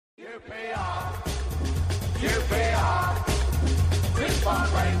QPR, QPR,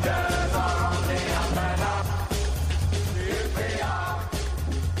 Brisbane Rangers are on the up and up. QPR,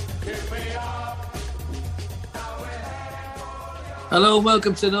 QPR. Hello,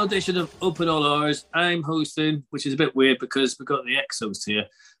 welcome to another edition of Open All Hours. I'm hosting, which is a bit weird because we've got the ex-host here.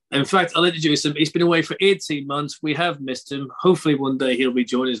 In fact, I'll introduce him. He's been away for 18 months. We have missed him. Hopefully one day he'll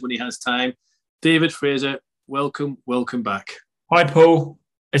rejoin us when he has time. David Fraser, welcome back. Hi, Paul.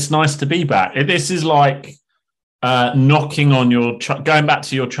 It's nice to be back. This is like knocking on going back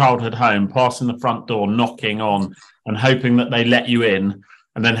to your childhood home, passing the front door, knocking on and hoping that they let you in,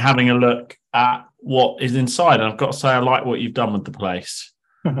 and then having a look at what is inside. And I've got to say, I like what you've done with the place.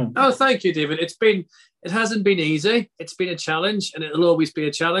 Oh, thank you, David. It hasn't been easy. It's been a challenge, and it'll always be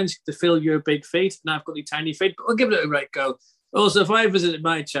a challenge to fill your big feet. Now I've got any tiny feet, but I'll give it a right go. Also, if I visited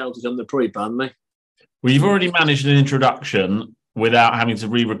my childhood, they'd probably ban me. Well, you've already managed an introduction without having to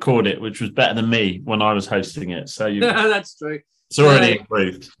re-record it, which was better than me when I was hosting it. So that's true. It's already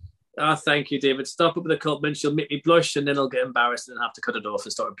improved. Oh, thank you, David. Stop it with the compliment. She'll make me blush, and then I'll get embarrassed and have to cut it off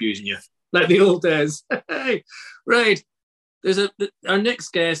and start abusing you like the old days. Right. Our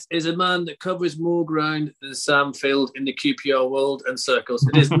next guest is a man that covers more ground than Sam Field in the QPR world and circles.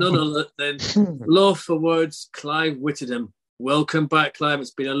 It is none other than Love for Words, Clive Whittendham. Welcome back, Clive.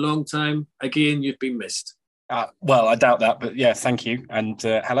 It's been a long time. Again, you've been missed. Well, I doubt that, but yeah, thank you. And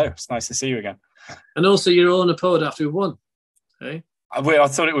hello, it's nice to see you again. And also, you're on a pod after we won. Hey? I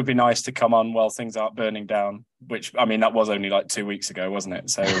thought it would be nice to come on while things aren't burning down, which, I mean, that was only like 2 weeks ago, wasn't it?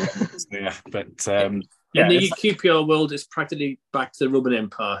 So, yeah, but... in the QPR world, it's practically back to the Roman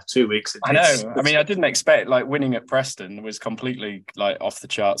Empire. 2 weeks. I know. I mean, I didn't expect winning at Preston was completely off the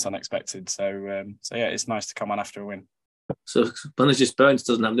charts, unexpected. So yeah, it's nice to come on after a win. So Bunny just bounced,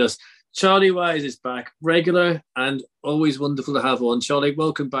 doesn't happen to us. Charlie Wise is back, regular and always wonderful to have on. Charlie,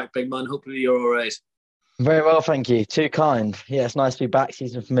 welcome back, big man. Hopefully you're all right. Very well, thank you. Too kind. Yeah, it's nice to be back, see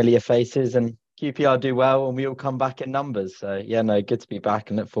some familiar faces, and QPR do well and we all come back in numbers. So, yeah, no, good to be back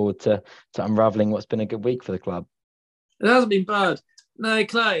and look forward to unravelling what's been a good week for the club. It hasn't been bad. Now,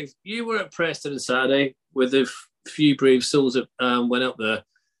 Clive, you were at Preston on Saturday with the few brave souls that went up there.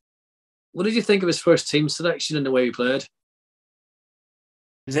 What did you think of his first team selection and the way he played?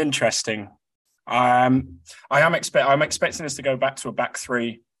 It's interesting. I'm expecting us to go back to a back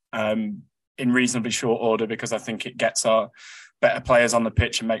three in reasonably short order because I think it gets our better players on the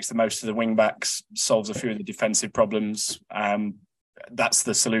pitch and makes the most of the wing backs, solves a few of the defensive problems. That's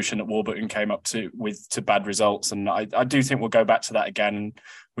the solution that Warburton came up to bad results, and I do think we'll go back to that again.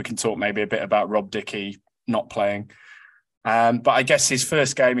 We can talk maybe a bit about Rob Dickie not playing. But I guess his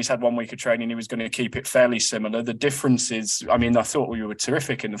first game, he's had 1 week of training. He was going to keep it fairly similar. The difference is, I mean, I thought we were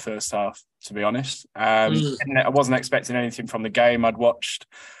terrific in the first half, to be honest. I wasn't expecting anything from the game. I'd watched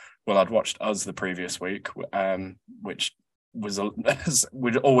us the previous week, which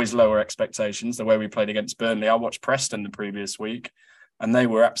would always lower expectations, the way we played against Burnley. I watched Preston the previous week, and they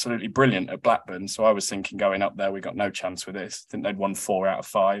were absolutely brilliant at Blackburn. So I was thinking going up there, we got no chance with this. I think they'd won 4 out of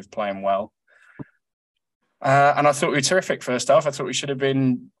 5, playing well. And I thought we were terrific first half. I thought we should have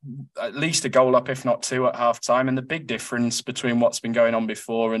been at least a goal up, if not 2 at half time. And the big difference between what's been going on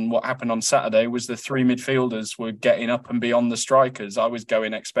before and what happened on Saturday was the 3 midfielders were getting up and beyond the strikers. I was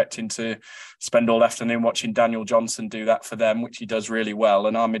going expecting to spend all afternoon watching Daniel Johnson do that for them, which he does really well.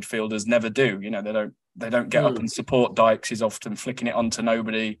 And our midfielders never do. You know, they don't get up and support Dykes. He's often flicking it onto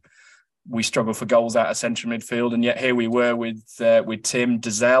nobody. We struggle for goals out of central midfield. And yet here we were with Tim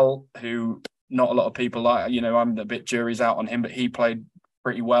Dazelle, who... not a lot of people like, I'm a bit jury's out on him, but he played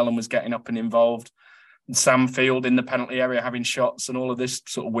pretty well and was getting up and involved. And Sam Field in the penalty area having shots and all of this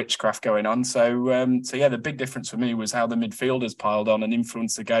sort of witchcraft going on. So yeah, the big difference for me was how the midfielders piled on and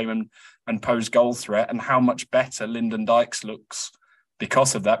influenced the game and posed goal threat, and how much better Lyndon Dykes looks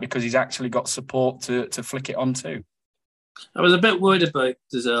because of that, because he's actually got support to flick it on too. I was a bit worried about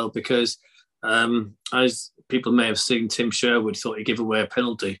Dazelle because as people may have seen, Tim Sherwood thought he gave away a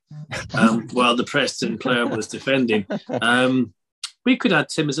penalty while the Preston player was defending. We could add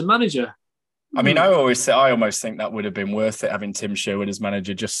Tim as a manager. I mean, I almost think that would have been worth it, having Tim Sherwood as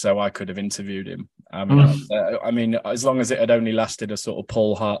manager, just so I could have interviewed him. I mean, as long as it had only lasted a sort of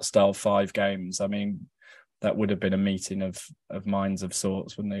Paul Hart style 5 games, I mean, that would have been a meeting of minds of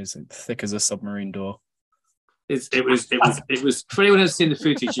sorts, wouldn't it? It was thick as a submarine door. It was for anyone who's seen the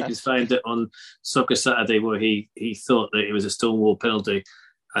footage, you can find it on Soccer Saturday, where he thought that it was a Stonewall penalty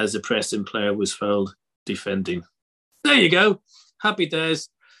as the Preston player was fouled defending. There you go. Happy days.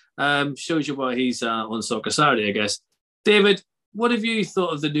 Shows you why he's on Soccer Saturday, I guess. David, what have you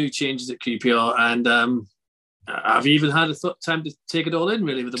thought of the new changes at QPR, and Have you even had a time to take it all in,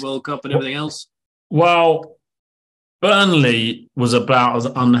 really, with the World Cup and everything else? Well, Burnley was about as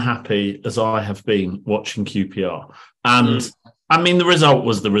unhappy as I have been watching QPR. And I mean, the result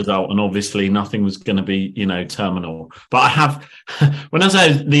was the result, and obviously nothing was going to be, terminal. But I have, when I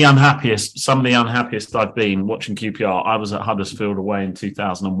say some of the unhappiest I've been watching QPR, I was at Huddersfield away in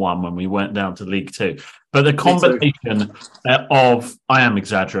 2001 when we went down to League Two. But the combination I am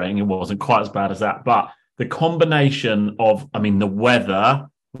exaggerating, it wasn't quite as bad as that, but the combination of, the weather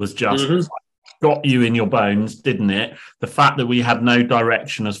was just got you in your bones, didn't it? The fact that we had no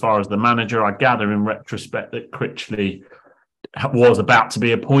direction as far as the manager, I gather in retrospect that Critchley was about to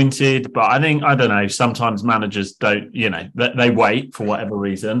be appointed, but I don't know, sometimes managers don't, they wait for whatever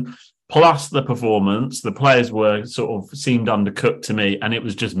reason. Plus the performance, the players were seemed undercooked to me, and it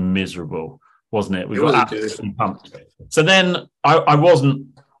was just miserable, wasn't it? We got absolutely pumped. So then I wasn't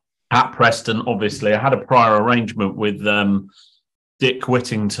at Preston, obviously. I had a prior arrangement with Dick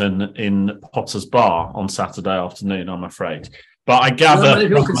Whittington in Potter's Bar on Saturday afternoon, I'm afraid. But I gather... Not many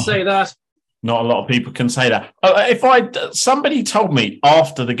people can say that. Not a lot of people can say that. Somebody told me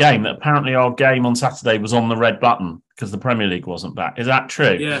after the game that apparently our game on Saturday was on the red button because the Premier League wasn't back. Is that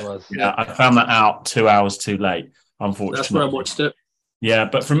true? Yeah. I found that out 2 hours too late, unfortunately. That's where I watched it. Yeah,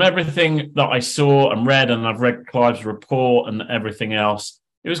 but from everything that I saw and read, and I've read Clive's report and everything else,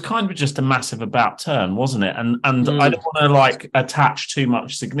 it was kind of just a massive about turn, wasn't it? And I don't want to attach too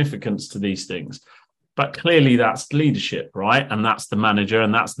much significance to these things. But clearly that's leadership, right? And that's the manager,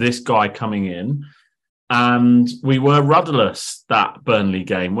 and that's this guy coming in. And we were rudderless that Burnley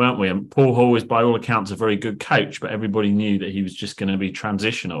game, weren't we? And Paul Hall is, by all accounts, a very good coach, but everybody knew that he was just going to be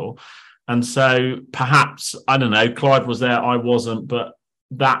transitional. And so perhaps, I don't know, Clive was there, I wasn't, but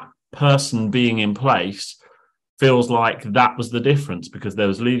that person being in place feels like that was the difference, because there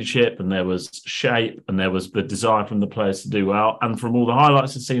was leadership and there was shape and there was the desire from the players to do well. And from all the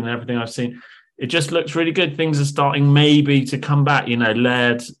highlights I've seen and everything I've seen, it just looks really good. Things are starting maybe to come back.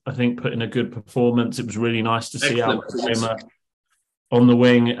 Laird, I think, put in a good performance. It was really nice to see Albert Kramer on the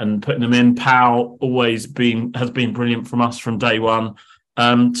wing and putting them in. Powell has been brilliant from us from day one.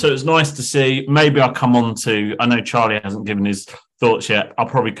 So it's nice to see. Maybe I'll come on to, I know Charlie hasn't given his thoughts yet. I'll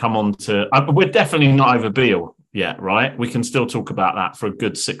probably come on to, we're definitely not over Beale yet, right? We can still talk about that for a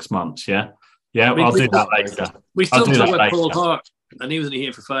good 6 months, yeah? Yeah, I'll do that later. We still talk about Paul Hart. And he was only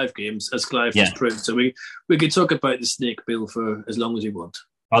here for 5 games, as Clive just proved. So we could talk about the snake bill for as long as you want.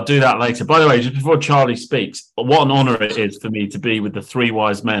 I'll do that later. By the way, just before Charlie speaks, what an honour it is for me to be with the 3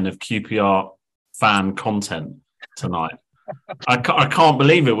 wise men of QPR fan content tonight. I can't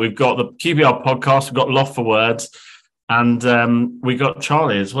believe it. We've got the QPR podcast, we've got Loft for Words, and we got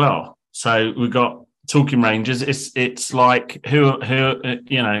Charlie as well. So we've got Talking Rangers. It's like who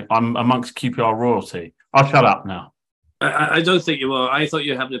I'm amongst QPR royalty. I'll shut up now. I don't think you are. I thought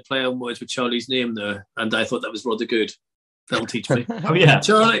you were having a play on words with Charlie's name there, and I thought that was rather good. That'll teach me. Oh yeah,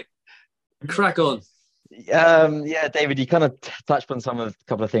 Charlie, crack on. David, you kind of touched on a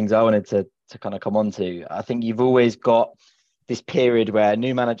couple of things I wanted to kind of come on to. I think you've always got this period where a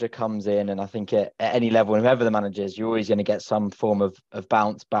new manager comes in, and I think at any level, whoever the manager is, you're always going to get some form of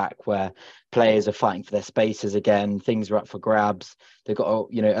bounce back where players are fighting for their spaces again. Things are up for grabs. They've got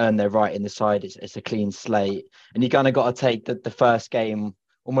to, earn their right in the side. It's a clean slate, and you kind of got to take the first game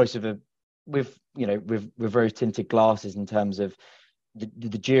almost with rose tinted glasses in terms of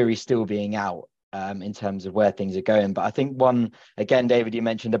the jury still being out in terms of where things are going. But I think David, you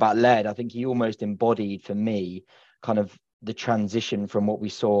mentioned about Laird. I think he almost embodied for me kind of the transition from what we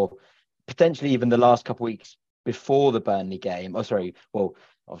saw potentially even the last couple of weeks before the Burnley game. Obviously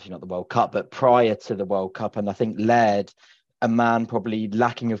not the World Cup, but prior to the World Cup. And I think Laird, a man probably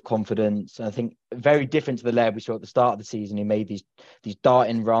lacking of confidence, and I think very different to the Laird we saw at the start of the season. He made these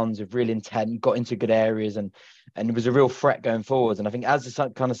darting runs of real intent, got into good areas, and it was a real threat going forwards. And I think as the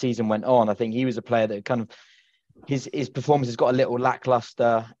kind of season went on, I think he was a player that kind of his performance has got a little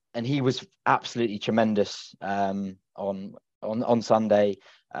lackluster, and he was absolutely tremendous on Sunday.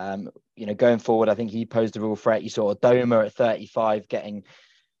 Going forward, I think he posed a real threat. You saw Doma at 35 getting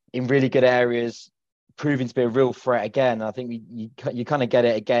in really good areas, proving to be a real threat again. I think you kind of get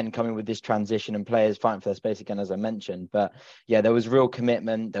it again coming with this transition and players fighting for their space again, as I mentioned. But yeah, there was real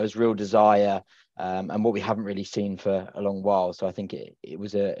commitment, there was real desire, and what we haven't really seen for a long while. So I think it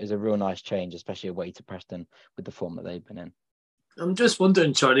was a real nice change, especially away to Preston with the form that they've been in. I'm just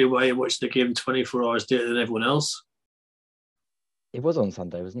wondering, Charlie, why you watched the game 24 hours later than everyone else. It was on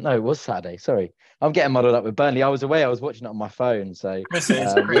Sunday, wasn't it? No, it was Saturday. Sorry. I'm getting muddled up with Burnley. I was away. I was watching it on my phone. So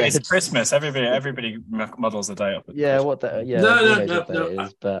it's Christmas. Everybody muddles the day up. Yeah, No.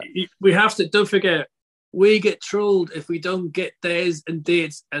 But we have to, don't forget, we get trolled if we don't get days and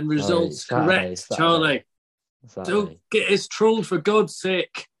dates and results correct, Charlie. Don't get us trolled, for God's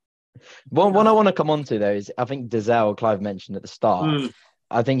sake. One I want to come on to, though, is I think Dozzell, Clive mentioned at the start,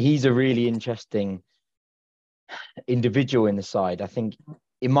 I think he's a really interesting individual in the side. I think,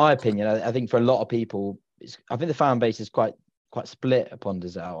 in my opinion, I think for a lot of people, I think the fan base is quite split upon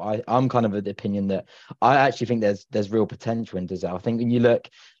Dozzell. I'm kind of of the opinion that I actually think there's real potential in Dozzell. I think when you look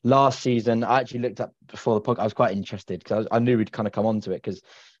last season, I actually looked up before the podcast. I was quite interested because I knew we'd kind of come on to it because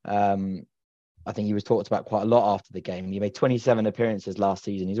I think he was talked about quite a lot after the game. He made 27 appearances last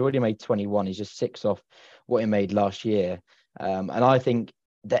season. He's already made 21. He's just 6 off what he made last year. And I think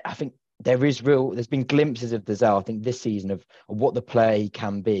there's been glimpses of Dozzell, I think, this season of what the player he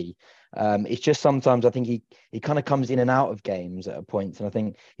can be. It's just sometimes I think he kind of comes in and out of games at a point. And I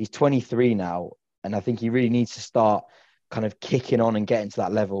think he's 23 now. And I think he really needs to start kind of kicking on and getting to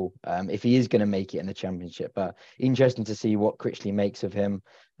that level if he is going to make it in the Championship. But interesting to see what Critchley makes of him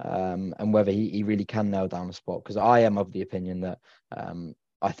and whether he really can nail down the spot. Because I am of the opinion that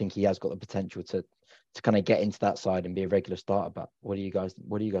I think he has got the potential to kind of get into that side and be a regular starter. But what do you guys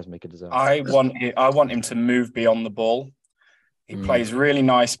make of Dozzell? I want him to move beyond the ball. He plays really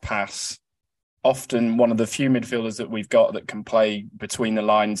nice pass. Often one of the few midfielders that we've got that can play between the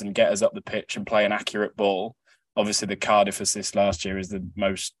lines and get us up the pitch and play an accurate ball. Obviously, the Cardiff assist last year is the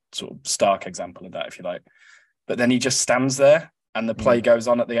most sort of stark example of that, if you like. But then he just stands there and the play goes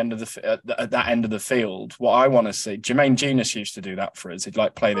on at the end of at that end of the field. What I want to see, Jermaine Genius used to do that for us. He'd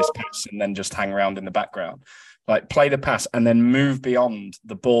like play this pass and then just hang around in the background. Like play the pass and then move beyond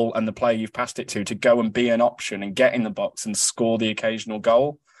the ball and the player you've passed it to go and be an option and get in the box and score the occasional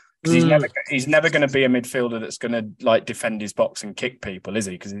goal. Because he's never going to be a midfielder that's going to like defend his box and kick people, is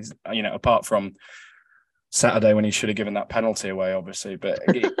he? Because he's, apart from Saturday when he should have given that penalty away, obviously, but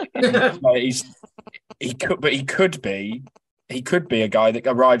he could be a guy that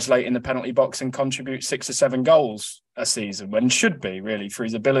arrives late in the penalty box and contributes 6 or 7 goals a season when should be really for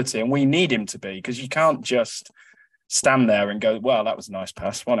his ability, and we need him to be, because you can't just stand there and go, well, that was a nice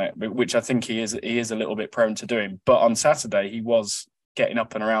pass, wasn't it? Which I think he is a little bit prone to doing. But on Saturday he was getting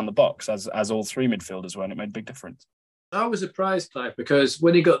up and around the box as all 3 midfielders were, and it made a big difference. I was surprised, Clive, because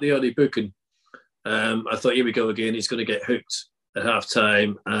when he got the early booking, I thought, here we go again. He's going to get hooked at half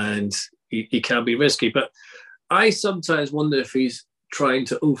time and he can be risky. But I sometimes wonder if he's trying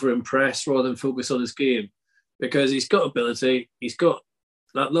to over-impress rather than focus on his game, because he's got ability. He's got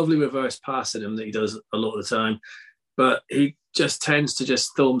that lovely reverse pass in him that he does a lot of the time. But he just tends to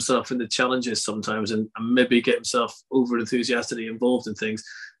just throw himself into challenges sometimes and maybe get himself over-enthusiastically involved in things.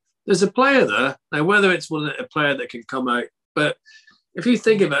 There's a player there. Now, whether it's a player that can come out, but if you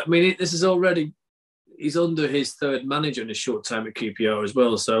think of it, I mean, this is already... He's under his 3rd manager in a short time at QPR as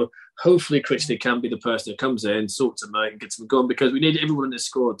well. So hopefully Critchley can be the person that comes in, sorts him out and gets him going, because we need everyone in this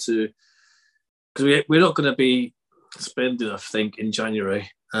squad to... Because we're not going to be spending, I think, in January.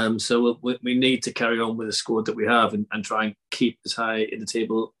 So we need to carry on with the squad that we have and try and keep as high in the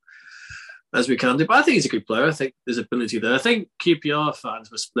table as we can do. But I think he's a good player. I think there's ability there. I think QPR fans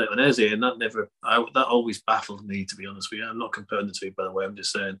were split on Eze, and that always baffled me, to be honest with you. I'm not comparing the two, by the way. I'm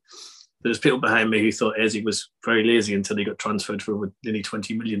just saying there's people behind me who thought Eze was very lazy until he got transferred for nearly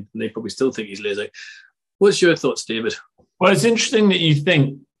 20 million, and they probably still think he's lazy. What's your thoughts, David? Well, it's interesting that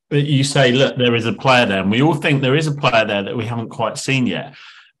you say, look, there is a player there, and we all think there is a player there that we haven't quite seen yet.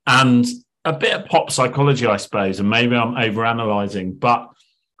 And a bit of pop psychology, I suppose, and maybe I'm overanalyzing, but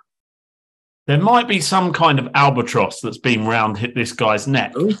there might be some kind of albatross that's been round this guy's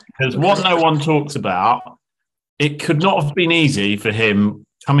neck. Because what no one talks about, it could not have been easy for him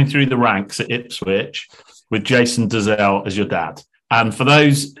coming through the ranks at Ipswich with Jason Dozzell as your dad. And for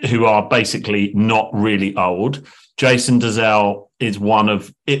those who are basically not really old, Jason Dozzell is one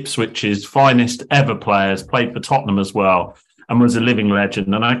of Ipswich's finest ever players, played for Tottenham as well, and was a living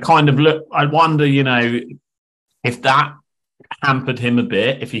legend. And I wonder, if that hampered him a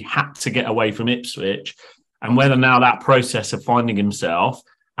bit, if he had to get away from Ipswich, and whether now that process of finding himself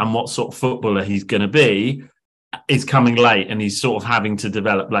and what sort of footballer he's going to be is coming late, and he's sort of having to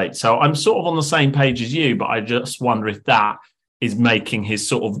develop late. So I'm sort of on the same page as you, but I just wonder if that is making his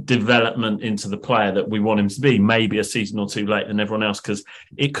sort of development into the player that we want him to be, maybe a season or two later than everyone else, because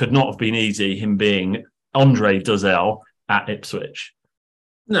it could not have been easy, him being Andre Dozzell at Ipswich.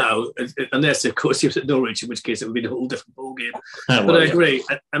 No, unless, of course, he was at Norwich, in which case it would be a whole different ballgame. But I agree.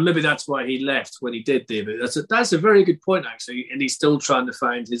 And maybe that's why he left when he did, David. That's a very good point, actually. And he's still trying to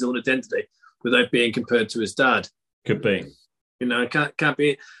find his own identity without being compared to his dad. Could be. Can't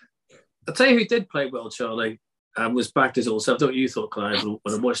be. I'll tell you who did play well, Charlie. and was backed his all self. I thought you thought, Clive, when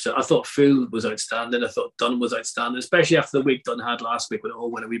I watched it. I thought Field was outstanding. I thought Dunn was outstanding, especially after the week Dunn had last week when it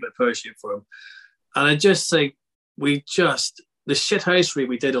all went a wee bit pear-shaped for him. And I just think the shithousery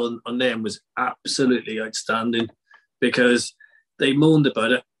we did on them was absolutely outstanding, because they moaned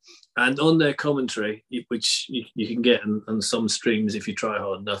about it. And on their commentary, which you can get on some streams if you try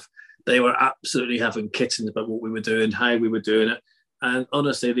hard enough, they were absolutely having kittens about what we were doing, how we were doing it. And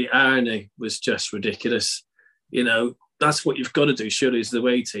honestly, the irony was just ridiculous. You know, that's what you've got to do, surely, as the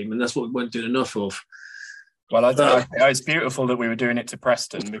away team. And that's what we weren't doing enough of. Well, it's beautiful that we were doing it to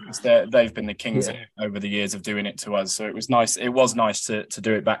Preston, because they've been the kings over the years of doing it to us. So it was nice. It was nice to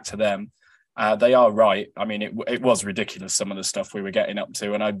do it back to them. They are right. I mean, it was ridiculous, some of the stuff we were getting up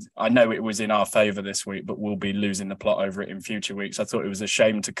to. And I know it was in our favour this week, but we'll be losing the plot over it in future weeks. I thought it was a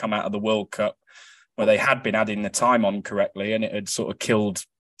shame to come out of the World Cup where they had been adding the time on correctly, and it had sort of killed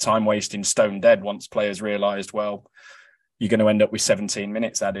time wasting stone dead once players realised, well, you're going to end up with 17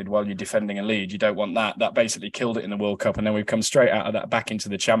 minutes added while you're defending a lead. You don't want that. That basically killed it in the World Cup. And then we've come straight out of that back into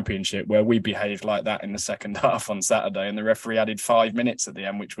the Championship, where we behaved like that in the second half on Saturday. And the referee added 5 minutes at the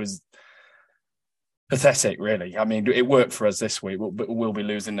end, which was pathetic, really. I mean, it worked for us this week, but we'll be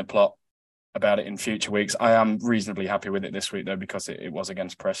losing the plot about it in future weeks. I am reasonably happy with it this week, though, because it was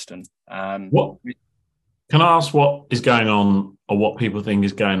against Preston. What can I ask what is going on, or what people think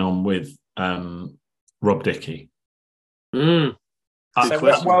is going on with Rob Dickie? Good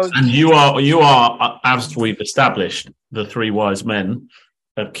question. And you are, as we've established, the three wise men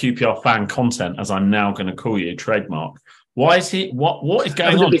of QPR fan content, as I'm now going to call you, trademark. Why is he? What is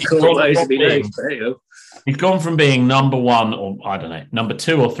going on? He's gone from being number one, or I don't know, number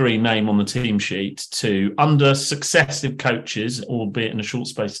 2 or 3 name on the team sheet, to, under successive coaches, albeit in a short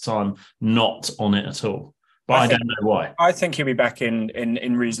space of time, not on it at all. But I don't know why. I think he'll be back in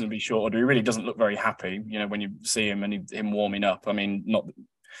reasonably short order. He really doesn't look very happy, you know, when you see him and him warming up. I mean, not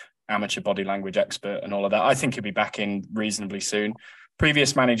amateur body language expert and all of that. I think he'll be back in reasonably soon.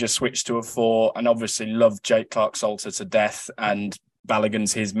 Previous manager switched to a 4 and obviously loved Jake Clarke-Salter to death, and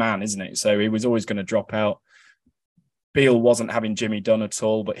Balogun's his man, isn't it? So he was always going to drop out. Beale wasn't having Jimmy Dunn at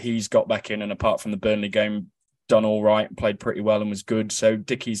all, but he's got back in, and apart from the Burnley game, done all right, played pretty well and was good. So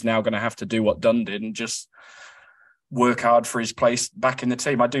Dickie's now going to have to do what Dunn did and just work hard for his place back in the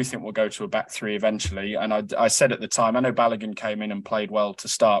team. I do think we'll go to a back 3 eventually. And I said at the time, I know Balogun came in and played well to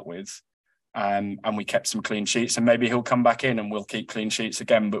start with, and we kept some clean sheets, and maybe he'll come back in and we'll keep clean sheets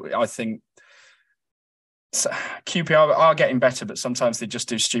again. But I think QPR are getting better, but sometimes they just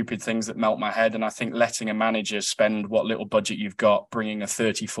do stupid things that melt my head. And I think letting a manager spend what little budget you've got, bringing a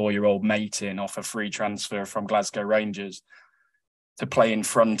 34-year-old mate in off a free transfer from Glasgow Rangers to play in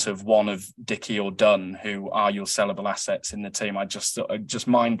front of one of Dickie or Dunn, who are your sellable assets in the team, I just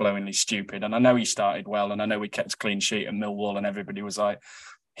mind-blowingly stupid. And I know he started well, and I know we kept a clean sheet at Millwall, and everybody was like,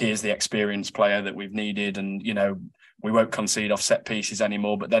 here's the experienced player that we've needed, and, you know, we won't concede off set pieces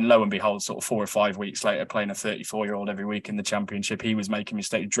anymore. But then lo and behold, sort of 4 or 5 weeks later, playing a 34-year-old every week in the Championship, he was making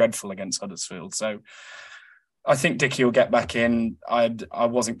mistakes dreadful against Huddersfield. So I think Dickie will get back in. I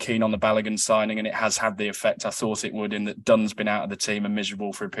wasn't keen on the Balogun signing, and it has had the effect I thought it would, in that Dunn's been out of the team and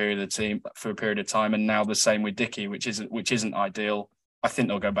miserable for a period of time, and now the same with Dickie, which isn't ideal. I think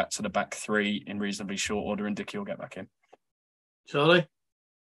they'll go back to the back 3 in reasonably short order, and Dickie will get back in. Charlie?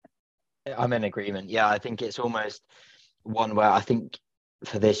 I'm in agreement. Yeah, I think it's almost one where I think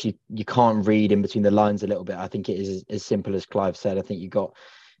for this you can't read in between the lines a little bit. I think it is as simple as Clive said. I think you got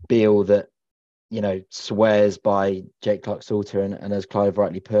Beale that, you know, swears by Jake Clarke-Salter, and as Clive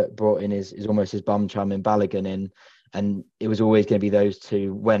rightly brought in is almost his bum chum in Balogun in, and it was always going to be those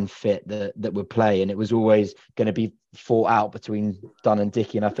two when fit that would play, and it was always going to be fought out between Dunn and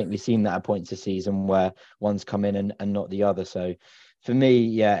Dickie, and I think we've seen that at points this season where one's come in and not the other. So for me,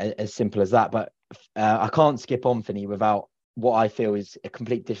 yeah, as simple as that. But I can't skip on, Finney, without what I feel is a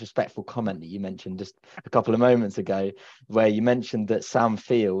complete disrespectful comment that you mentioned just a couple of moments ago, where you mentioned that Sam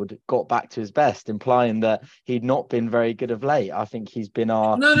Field got back to his best, implying that he'd not been very good of late. I think he's been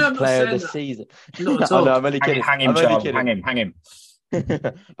our player this season. Not at all. No, I'm only kidding. Hang him, Charles. Hang him.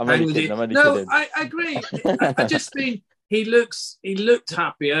 I'm only kidding. No, I agree. I just think he looked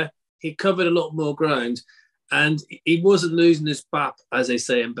happier. He covered a lot more ground, and he wasn't losing his bap, as they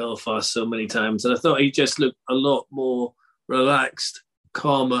say in Belfast so many times. And I thought he just looked a lot more relaxed,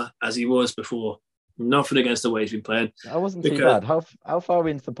 calmer as he was before. Nothing against the way he's been playing. That wasn't too bad. How far are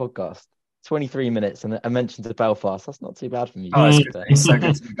we into the podcast? 23 minutes, and I mentioned to Belfast. That's not too bad for me. Oh, it's so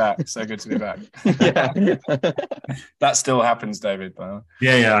good to be back. So good to be back. Yeah. That still happens, David.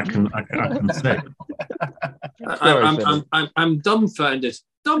 Yeah, I can see. I'm dumbfounded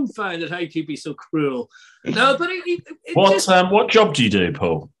dumbfounded how you could be so cruel. No, but what job do you do,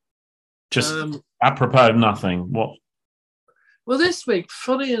 Paul? Just apropos of nothing. What? Well, this week,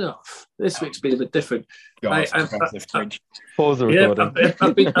 funny enough, this week's been a bit different. Pause the recording.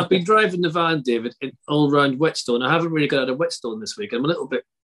 I've been driving the van, David, all around Whetstone. I haven't really got out of Whetstone this week. I'm a little bit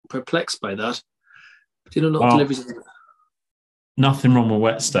perplexed by that. Do you know not deliveries? Nothing wrong with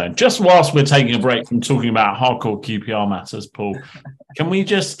Whetstone. Just whilst we're taking a break from talking about hardcore QPR matters, Paul, can we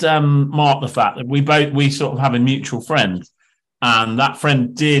just mark the fact that we sort of have a mutual friend, and that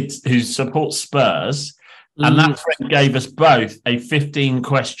friend who supports Spurs. And that friend gave us both a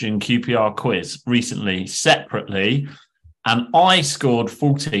 15-question QPR quiz recently, separately. And I scored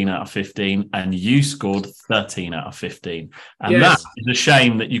 14 out of 15, and you scored 13 out of 15. And that is a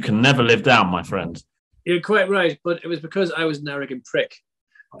shame that you can never live down, my friend. You're quite right, but it was because I was an arrogant prick,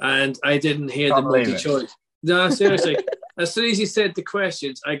 and I didn't hear the multi-choice. No, seriously. As soon as he said the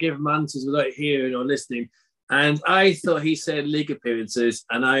questions, I gave him answers without hearing or listening. And I thought he said league appearances,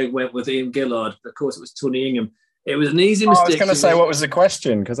 and I went with Ian Gillard. Of course, it was Tony Ingham. It was an easy mistake. I was going to say, what was the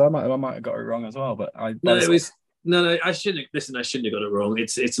question? Because I might have got it wrong as well. But I shouldn't. Listen, I shouldn't have got it wrong.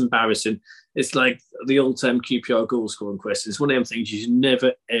 It's embarrassing. It's like the old-time QPR goal scoring question. It's one of them things you should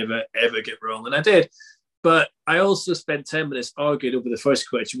never, ever, ever get wrong, and I did. But I also spent 10 minutes arguing over the first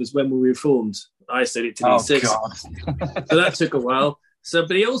question. Was when we reformed. I said it to me 6. So that took a while.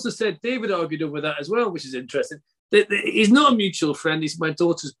 But he also said David argued over that as well, which is interesting. He's not a mutual friend. He's my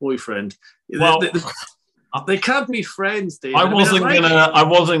daughter's boyfriend. Well, they can't be friends, David. I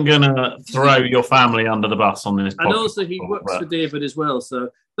wasn't gonna throw your family under the bus on this. And also, he works for David as well. So,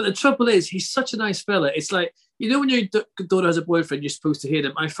 but the trouble is, he's such a nice fella. It's like, you know, when your daughter has a boyfriend, you're supposed to hate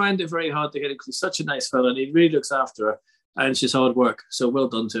him. I find it very hard to hate him because he's such a nice fella and he really looks after her, and she's hard work. So well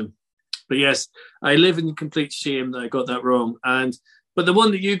done to him. But yes, I live in complete shame that I got that wrong. But the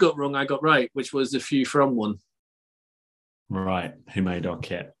one that you got wrong, I got right, which was the few from one. Right. Who made our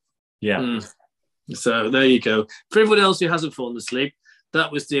kit? Yeah. So there you go. For everyone else who hasn't fallen asleep,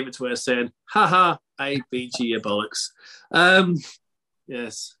 that was David's way of saying, ha, I beat you, you bollocks.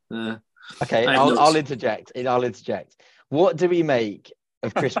 Yes. Okay, I'll interject. What do we make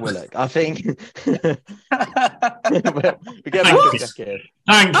of Chris Willock? I think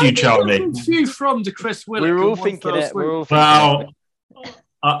Thank you, Charlie. Few from to Chris Willock. We're all thinking it.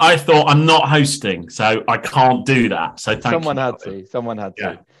 I thought I'm not hosting, so I can't do that. So someone had to.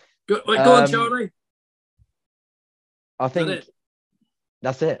 Go on, Charlie. I think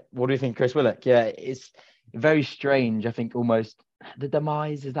that's it. What do you think, Chris Willock? Yeah, it's very strange. I think almost the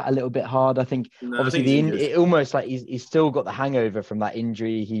demise, is that a little bit hard? I think obviously it almost like he's still got the hangover from that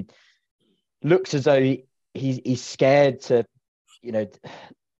injury. He looks as though he's scared to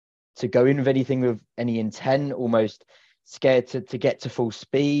go in with anything with any intent, almost scared to get to full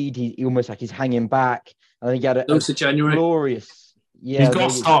speed. He almost like he's hanging back. I think he had a January. Glorious. Yeah, he's got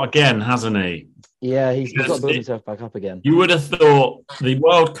to start again, hasn't he? Yeah, he's got to build himself back up again. You would have thought the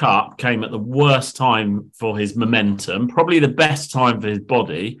World Cup came at the worst time for his momentum, probably the best time for his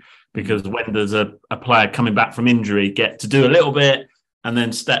body, because when there's a player coming back from injury, get to do a little bit and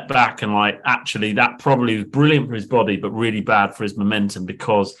then step back, and actually that probably was brilliant for his body, but really bad for his momentum,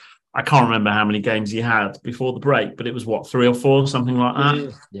 because I can't remember how many games he had before the break, but it was 3 or 4, something like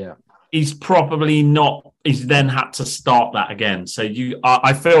that. Yeah. He's probably not. He's then had to start that again. So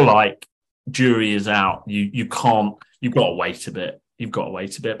I feel like jury is out. You can't. You've got to wait a bit.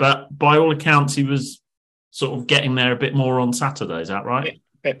 But by all accounts, he was sort of getting there a bit more on Saturday. Is that right?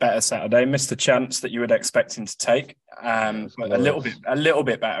 Bit better Saturday. Missed the chance that you would expect him to take. But a little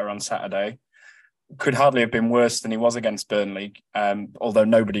bit better on Saturday. Could hardly have been worse than he was against Burnley. Although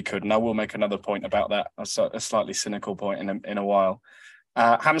nobody could, and I will make another point about that. A slightly cynical point in a while.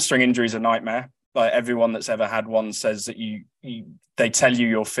 Hamstring injury is a nightmare. Like everyone that's ever had one says that they tell you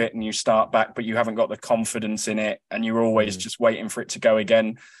you're fit and you start back, but you haven't got the confidence in it, and you're always just waiting for it to go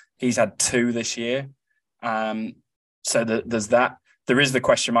again. He's had 2 this year, so there's that. There is the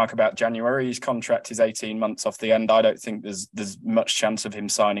question mark about January. His contract is 18 months off the end. I don't think there's much chance of him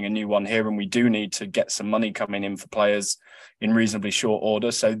signing a new one here, and we do need to get some money coming in for players in reasonably short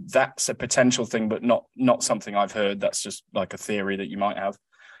order. So that's a potential thing, but not something I've heard. That's just like a theory that you might have.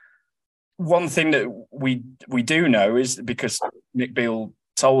 One thing that we do know is, because Nick Beale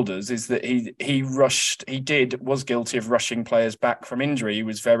told us, is that he was guilty of rushing players back from injury. He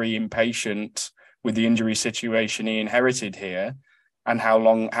was very impatient with the injury situation he inherited here, and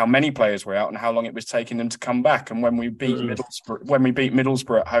how many players were out and how long it was taking them to come back. And when we beat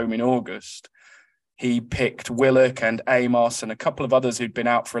Middlesbrough at home in August, he picked Willock and Amos and a couple of others who'd been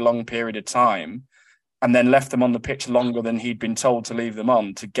out for a long period of time and then left them on the pitch longer than he'd been told to leave them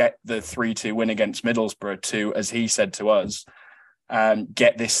on to get the 3-2 win against Middlesbrough to, as he said to us,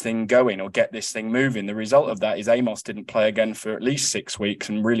 get this thing going or get this thing moving. The result of that is Amos didn't play again for at least 6 weeks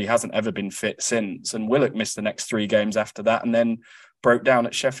and really hasn't ever been fit since. And Willock missed the next 3 games after that and then broke down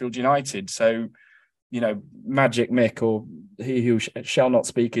at Sheffield United. So, Magic Mick, or he who shall not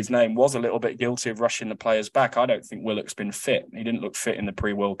speak his name, was a little bit guilty of rushing the players back. I don't think Willock's been fit. He didn't look fit in the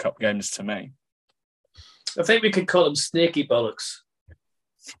pre-World Cup games to me. I think we could call him Snaky Bollocks.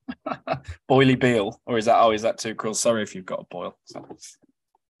 Boily Beale, or is that too cruel? Sorry if you've got a boil.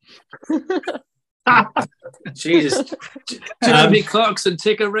 Jesus. Jeremy Clarkson,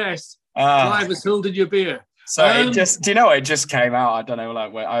 take a rest. Clive is holding your beer. So it just came out. I don't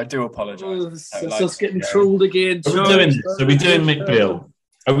know, I do apologise. So it's getting trolled again. Are we doing Mick Beale?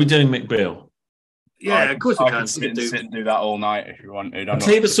 Are we doing Mick Beale? Yeah, of course we can. Sit and do that all night if you wanted. I'll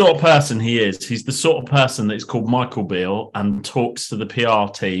tell you the sort of person he is. He's the sort of person that is called Michael Beale and talks to the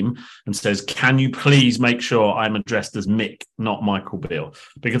PR team and says, "Can you please make sure I'm addressed as Mick, not Michael Beale?"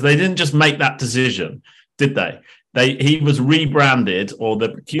 Because they didn't just make that decision, did they? He was rebranded, or the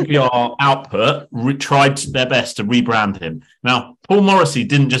QPR output tried their best to rebrand him. Now, Paul Morrissey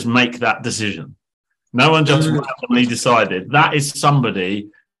didn't just make that decision. No one just randomly decided. That is somebody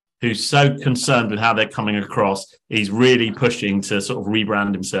who's so concerned with how they're coming across, he's really pushing to sort of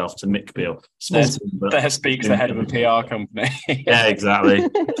rebrand himself to Mick Beale. There speaks the head of a PR company. Yeah, exactly.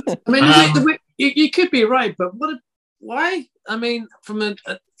 I mean, you could be right, but why? I mean, from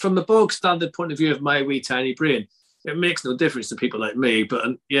the bog standard point of view of my wee tiny brain, it makes no difference to people like me. But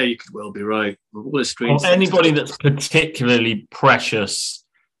yeah, you could well be right. What a strange. Well, anybody that's particularly precious.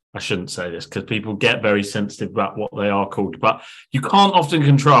 I shouldn't say this because people get very sensitive about what they are called, but you can't often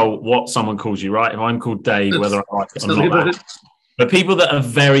control what someone calls you, right? If I'm called Dave, whether I like it or not. But people that are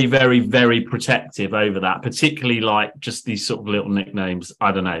very, very, very protective over that, particularly like just these sort of little nicknames,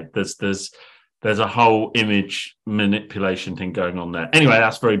 I don't know. There's a whole image manipulation thing going on there. Anyway,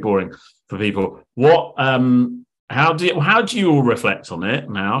 that's very boring for people. How do you all reflect on it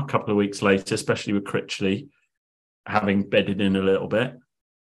now, a couple of weeks later, especially with Critchley having bedded in a little bit?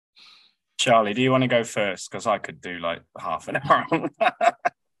 Charlie, do you want to go first? Because I could do like half an hour.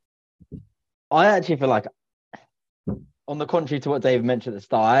 I actually feel like, on the contrary to what David mentioned at the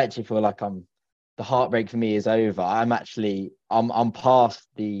start, I actually feel like the heartbreak for me is over. I'm past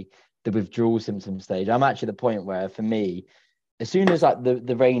the withdrawal symptom stage. I'm actually at the point where, for me, as soon as like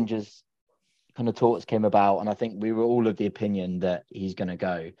the Rangers kind of talks came about, and I think we were all of the opinion that he's going to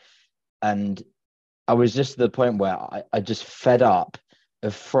go, and I was just at the point where I just fed up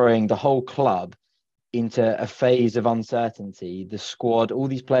of throwing the whole club into a phase of uncertainty. The squad, all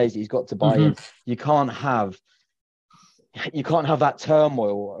these players that he's got to buy in, you can't have that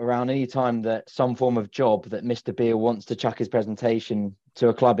turmoil around any time that some form of job that Mr. Beale wants to chuck his presentation to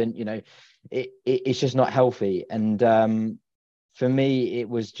a club, and it's just not healthy. And for me, it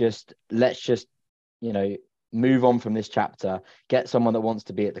was just, let's just move on from this chapter, get someone that wants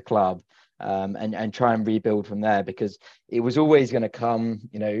to be at the club. And try and rebuild from there, because it was always going to come.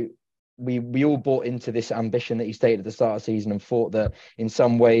 We all bought into this ambition that he stated at the start of the season and thought that in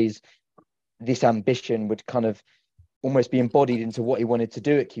some ways this ambition would kind of almost be embodied into what he wanted to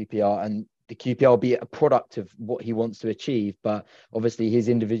do at QPR, and the QPR be a product of what he wants to achieve. But obviously his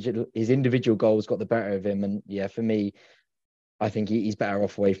individual goals got the better of him. And yeah, for me, I think he's better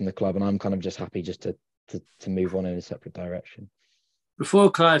off away from the club, and I'm kind of just happy just to move on in a separate direction.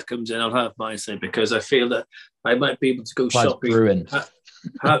 Before Clive comes in, I'll have my say, because I feel that I might be able to go shopping,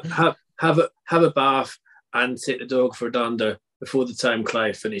 have a bath, and take the dog for a dander before the time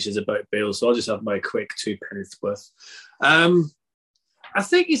Clive finishes about Beale. So I'll just have my quick 2 pennies worth. I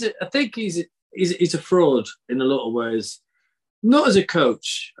think he's a fraud in a lot of ways. Not as a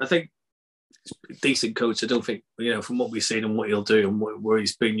coach. I think he's a decent coach. I don't think, from what we've seen and what he'll do and where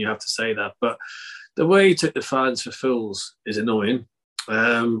he's been, you have to say that. But the way he took the fans for fools is annoying.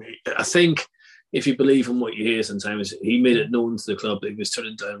 I think if you believe in what you hear sometimes, he made it known to the club that he was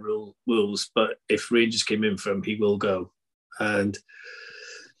turning down rules, but if Rangers came in for him, he will go. And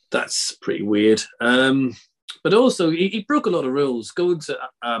that's pretty weird. But also, he broke a lot of rules. Going to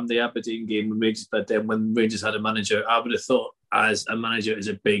the Aberdeen game when Rangers played them, when Rangers had a manager, I would have thought as a manager is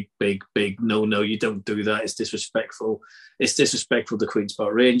a big, big, big no, you don't do that. It's disrespectful. It's disrespectful to Queen's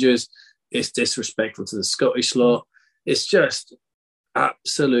Park Rangers. It's disrespectful to the Scottish lot. It's just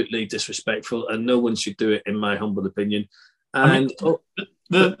absolutely disrespectful, and no one should do it, in my humble opinion. And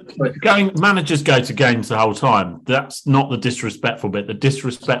managers go to games the whole time. That's not the disrespectful bit. The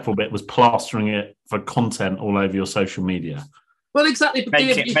disrespectful bit was plastering it for content all over your social media. Well, exactly. But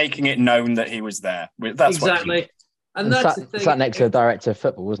making it known that he was there. That's exactly. And that's the thing. Sat next to the director of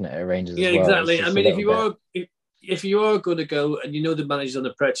football, wasn't it, at Rangers Yeah, as well? exactly. I mean, if you are going to go and you know the manager's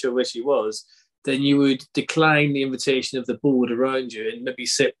under pressure, which he was, then you would decline the invitation of the board around you and maybe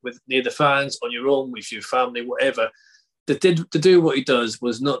sit near the fans on your own with your family, whatever. To do what he does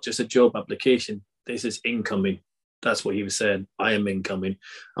was not just a job application. This is incoming. That's what he was saying. I am incoming.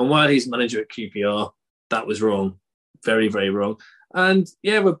 And while he's manager at QPR, that was wrong. Very, very wrong. And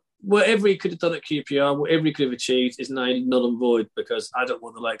yeah, whatever he could have done at QPR, whatever he could have achieved is now null and void, because I don't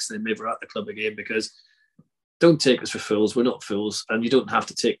want the likes of him ever at the club again, because don't take us for fools. We're not fools. And you don't have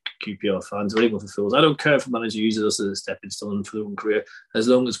to take QPR fans or anyone for fools. I don't care if a manager uses us as a stepping stone for their own career. As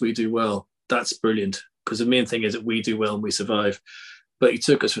long as we do well, that's brilliant. Because the main thing is that we do well and we survive. But he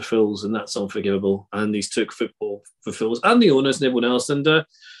took us for fools, and that's unforgivable. And he's took football for fools and the owners and everyone else. And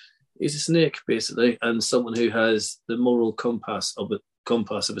he's a snake, basically, and someone who has the moral compass of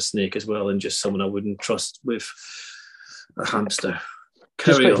a snake as well, and just someone I wouldn't trust with a hamster.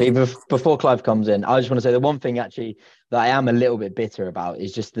 Just quickly, before Clive comes in, I just want to say the one thing actually that I am a little bit bitter about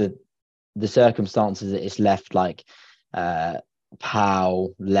is just the circumstances that it's left, like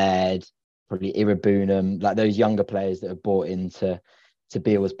Powell, Laird, probably Irabunum, like those younger players that are bought into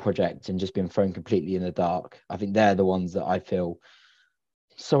Beale's project and just been thrown completely in the dark. I think they're the ones that I feel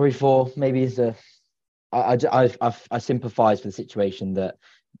sorry for. Maybe I sympathise for the situation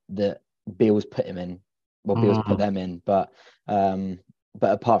that Beale's put him in. Well, Beale's put them in, but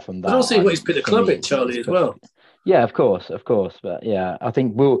apart from that, but also what he's put the club in, Charlie, as well. Yeah, of course. But yeah, I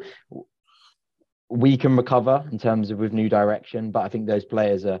think we can recover in terms of with new direction, but I think those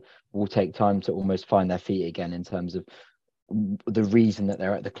players will take time to almost find their feet again in terms of the reason that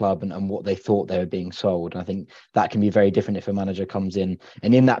they're at the club and what they thought they were being sold. And I think that can be very different if a manager comes in,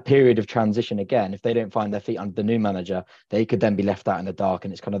 and in that period of transition again, if they don't find their feet under the new manager, they could then be left out in the dark.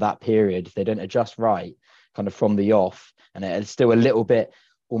 And it's kind of that period, if they don't adjust right kind of from the off, and it's still a little bit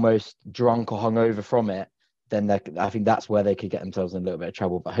almost drunk or hungover from it, then I think that's where they could get themselves in a little bit of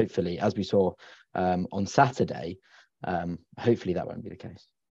trouble. But hopefully, as we saw on Saturday, hopefully that won't be the case.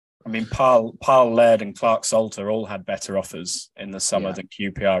 I mean, Paul Laird and Clark Salter all had better offers in the summer than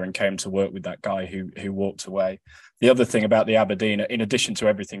QPR and came to work with that guy who walked away. The other thing about the Aberdeen, in addition to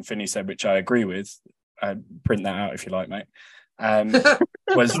everything Finney said, which I agree with, print that out if you like, mate,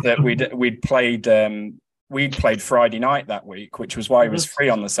 was that we'd played Friday night that week, which was why he was free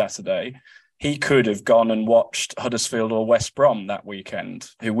on the Saturday. He could have gone and watched Huddersfield or West Brom that weekend,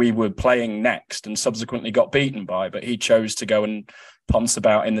 who we were playing next and subsequently got beaten by, but he chose to go and ponce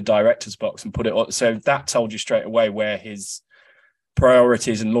about in the director's box and put it on. So that told you straight away where his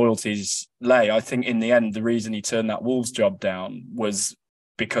priorities and loyalties lay. I think in the end, the reason he turned that Wolves job down was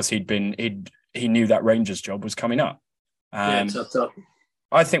because he knew that Rangers job was coming up. Tough.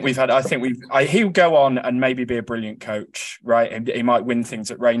 He'll go on and maybe be a brilliant coach, right? He might win things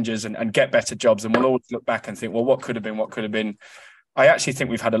at Rangers and get better jobs. And we'll always look back and think, well, what could have been? I actually think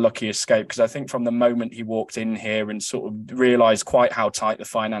we've had a lucky escape, because I think from the moment he walked in here and sort of realised quite how tight the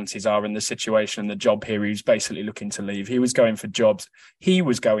finances are in the situation and the job here, he was basically looking to leave. He was going for jobs.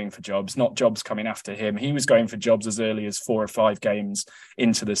 Not jobs coming after him. He was going for jobs as early as 4 or 5 games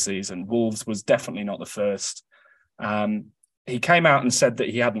into the season. Wolves was definitely not the first. He came out and said that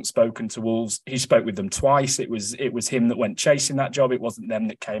he hadn't spoken to Wolves. He spoke with them twice. It was him that went chasing that job. It wasn't them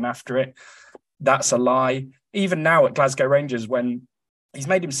that came after it. That's a lie. Even now at Glasgow Rangers, when he's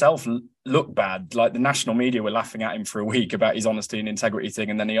made himself look bad, like the national media were laughing at him for a week about his honesty and integrity thing,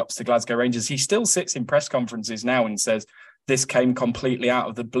 and then he ups to Glasgow Rangers, he still sits in press conferences now and says, this came completely out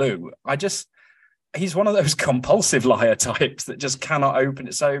of the blue. He's one of those compulsive liar types that just cannot open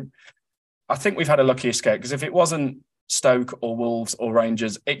it. So I think we've had a lucky escape, because if it wasn't Stoke or Wolves or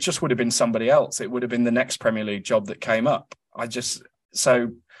Rangers, it just would have been somebody else. It would have been the next Premier League job that came up. So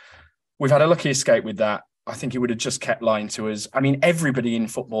we've had a lucky escape with that. I think he would have just kept lying to us. I mean, everybody in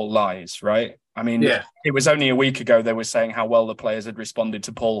football lies, right? I mean, It was only a week ago they were saying how well the players had responded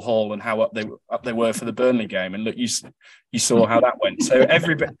to Paul Hall and how up they were for the Burnley game. And look, you saw how that went. So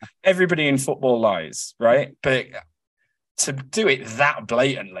everybody in football lies, right? But to do it that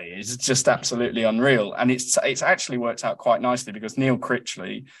blatantly is just absolutely unreal. And it's actually worked out quite nicely, because Neil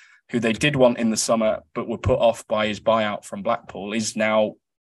Critchley, who they did want in the summer but were put off by his buyout from Blackpool, is now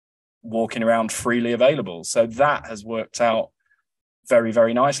walking around freely available. So that has worked out very,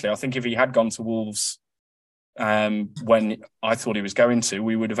 very nicely. I think if he had gone to Wolves when I thought he was going to,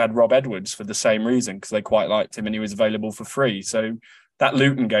 we would have had Rob Edwards for the same reason, because they quite liked him and he was available for free. So that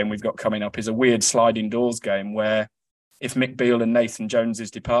Luton game we've got coming up is a weird sliding doors game where if Mick Beale and Nathan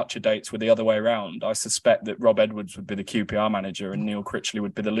Jones's departure dates were the other way around, I suspect that Rob Edwards would be the QPR manager and Neil Critchley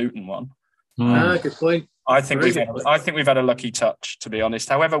would be the Luton one. Good point. I think we've had a lucky touch, to be honest.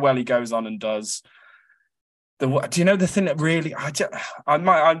 However well he goes on and does. Do you know the thing that really?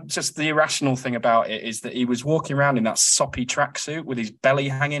 The irrational thing about it is that he was walking around in that soppy tracksuit with his belly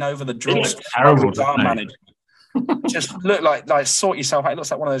hanging over the drawstring. Terrible, manager. Just look like sort yourself out. It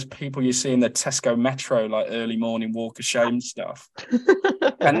looks like one of those people you see in the Tesco Metro, like early morning walk of shame stuff.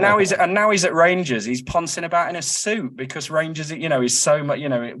 and now he's at Rangers. He's poncing about in a suit because Rangers, is so much.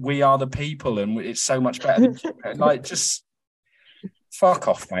 We are the people, and it's so much better. Just fuck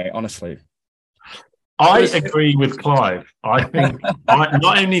off, mate. Honestly, I agree with Clive. I think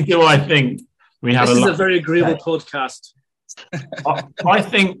not only do I think we have. This is a very agreeable podcast. I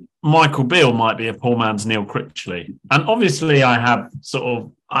think Michael Beale might be a poor man's Neil Critchley. And obviously I've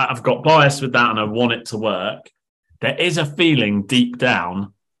got bias with that and I want it to work. There is a feeling deep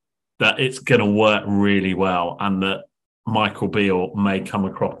down that it's going to work really well and that Michael Beale may come a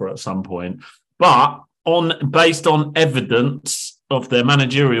cropper at some point. But based on evidence of their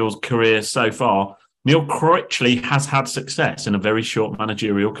managerial career so far, Neil Critchley has had success in a very short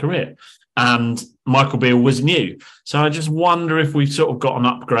managerial career. And Michael Beale was new. So I just wonder if we've sort of got an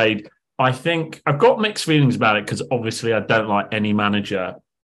upgrade. I think I've got mixed feelings about it because obviously I don't like any manager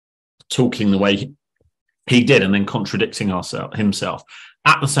talking the way he did and then contradicting himself.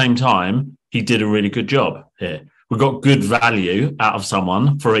 At the same time, he did a really good job here. We got good value out of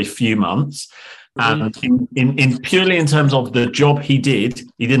someone for a few months. And in purely in terms of the job he did,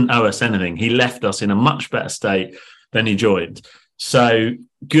 he didn't owe us anything. He left us in a much better state than he joined. So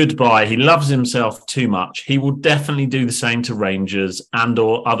goodbye. He loves himself too much. He will definitely do the same to Rangers and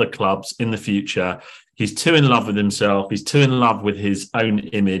or other clubs in the future. He's too in love with himself. He's too in love with his own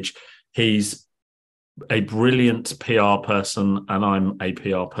image. He's a brilliant PR person and I'm a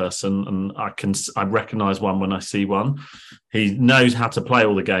PR person and I recognise one when I see one. He knows how to play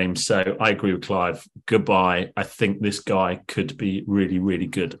all the games. So I agree with Clive. Goodbye. I think this guy could be really, really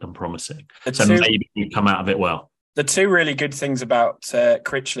good and promising. Maybe he come out of it well. The two really good things about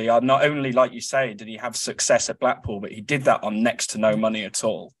Critchley are not only, like you say, did he have success at Blackpool, but he did that on next to no money at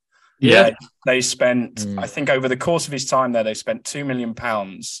all. Yeah. They spent, I think over the course of his time there, they spent £2 million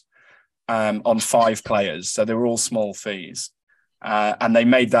on 5 players. So they were all small fees. And they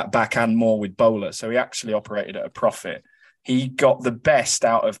made that back and more with Bowler. So he actually operated at a profit. He got the best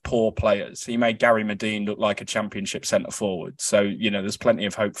out of poor players. He made Gary Medine look like a championship centre forward. So, there's plenty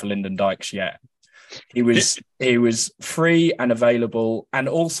of hope for Lyndon Dykes yet. He was free and available, and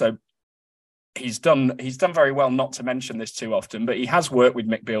also he's done very well. Not to mention this too often, but he has worked with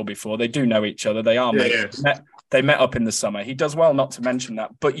Mick Beale before. They do know each other. They are mates. They met up in the summer. He does well not to mention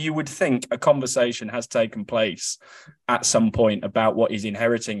that, but you would think a conversation has taken place at some point about what he's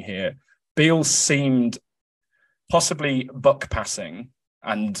inheriting here. Beale seemed possibly buck passing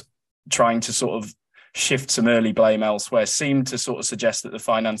and trying to sort of shift some early blame elsewhere, seemed to sort of suggest that the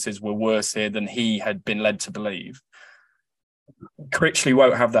finances were worse here than he had been led to believe. Critchley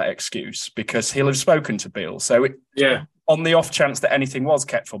won't have that excuse because he'll have spoken to Beale. So on the off chance that anything was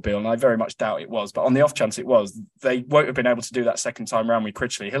kept for Beale, and I very much doubt it was, but on the off chance it was, they won't have been able to do that second time round with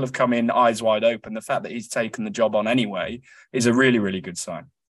Critchley. He'll have come in eyes wide open. The fact that he's taken the job on anyway is a really, really good sign.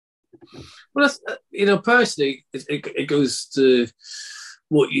 Well, personally, it goes to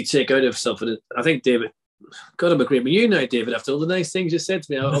what you take out of something. I think, David, God, I'm agreeing with you now, David, after all the nice things you said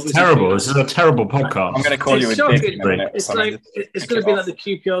to me. It's terrible. This is a terrible podcast. I'm going to call you a dick. It's going to be like the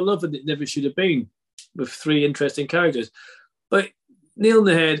QPR love and it never should have been, with 3 interesting characters. But Neil in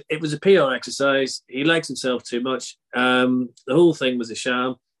the head, it was a PR exercise. He likes himself too much. The whole thing was a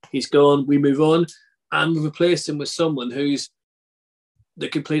sham. He's gone. We move on. And we replaced him with someone who's the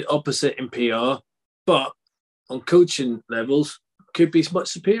complete opposite in PR, but on coaching levels, could be much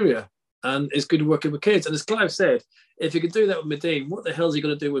superior and is good at working with kids. And as Clive said, if he could do that with Medine, what the hell is he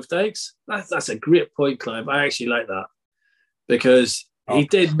going to do with Dykes? That's a great point, Clive. I actually like that because he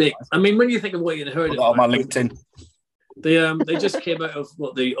did make. I mean, when you think of what you inherited on my LinkedIn, they just came out of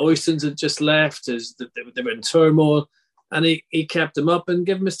what the Oystons had just left, as they were in turmoil, and he kept them up and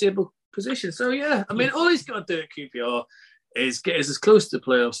gave them a stable position. So yeah, I mean, all he's got to do at QPR is get us as close to the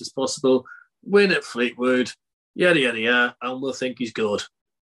playoffs as possible, win at Fleetwood. Yada, yada, yada, and we'll think he's good.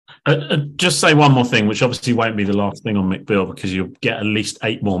 Just say one more thing, which obviously won't be the last thing on Mick Beale because you'll get at least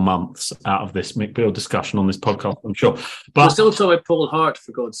 8 more months out of this Mick Beale discussion on this podcast, I'm sure. But we're still talking about Paul Hart,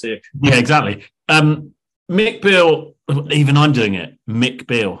 for God's sake. Yeah, exactly. Mick Beale, even I'm doing it, Mick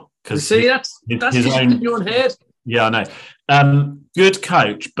Beale. See, that's his own in your own head. Yeah, I know. Good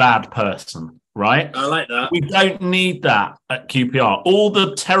coach, bad person. right? I like that. We don't need that at QPR. All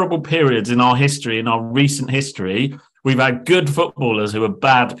the terrible periods in our history, in our recent history, we've had good footballers who are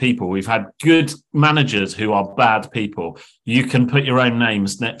bad people. We've had good managers who are bad people. You can put your own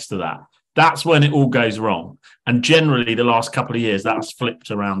names next to that. That's when it all goes wrong. And generally, the last couple of years, that's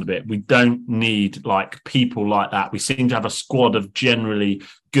flipped around a bit. We don't need like people like that. We seem to have a squad of generally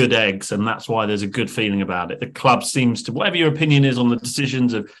good eggs, and that's why there's a good feeling about it. The club seems to, whatever your opinion is on the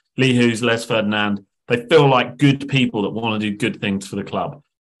decisions of Lee Hughes, Les Ferdinand, they feel like good people that want to do good things for the club.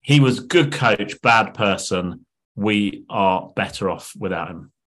 He was good coach, bad person. We are better off without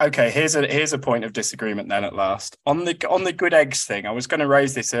him. Okay, here's a point of disagreement then at last. On the good eggs thing, I was going to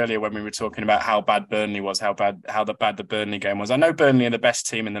raise this earlier when we were talking about how bad Burnley was, how bad the Burnley game was. I know Burnley are the best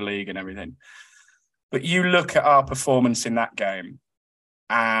team in the league and everything. But you look at our performance in that game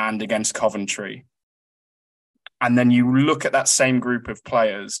and against Coventry, and then you look at that same group of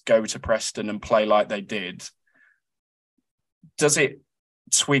players go to Preston and play like they did. Does it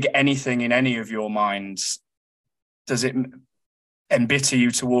twig anything in any of your minds? Does it embitter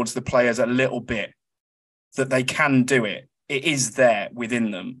you towards the players a little bit that they can do it? It is there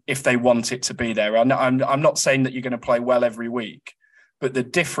within them if they want it to be there. I'm not saying that you're going to play well every week, but the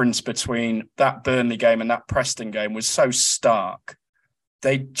difference between that Burnley game and that Preston game was so stark.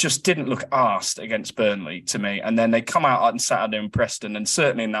 They just didn't look arsed against Burnley to me. And then they come out on Saturday in Preston, and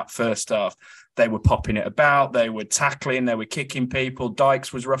certainly in that first half, they were popping it about, they were tackling, they were kicking people,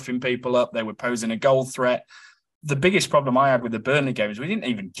 Dykes was roughing people up, they were posing a goal threat. The biggest problem I had with the Burnley game is we didn't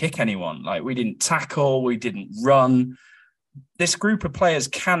even kick anyone. Like, we didn't tackle, we didn't run. This group of players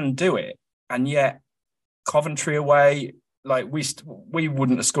can do it. And yet Coventry away, like we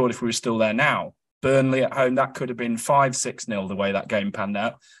wouldn't have scored if we were still there now. Burnley at home, that could have been 5-6-0 the way that game panned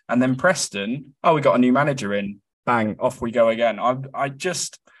out. And then Preston, we got a new manager in. Bang, off we go again.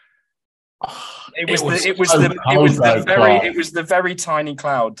 It was the very tiny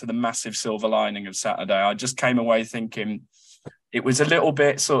cloud to the massive silver lining of Saturday. I just came away thinking it was a little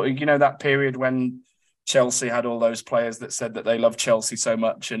bit sort of, that period when Chelsea had all those players that said that they loved Chelsea so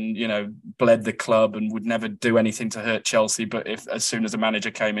much and, bled the club and would never do anything to hurt Chelsea. But as soon as a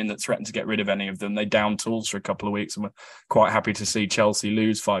manager came in that threatened to get rid of any of them, they downed tools for a couple of weeks and were quite happy to see Chelsea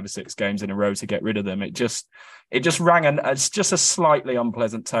lose 5 or 6 games in a row to get rid of them. It just rang it's just a slightly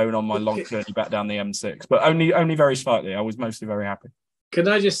unpleasant tone on my long journey back down the M6, but only very slightly. I was mostly very happy. Can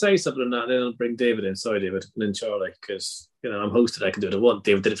I just say something on that, and then I'll bring David in? Sorry, David, and then Charlie, because I'm hosted. I can do what I want.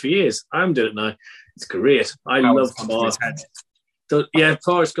 David did it for years. I'm doing it now. It's great. I love Parr.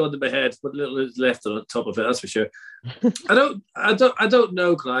 Parr's gone to my head, but little is left on top of it. That's for sure. I don't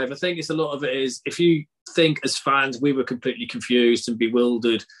know, Clive. I think it's a lot of it is if you think as fans we were completely confused and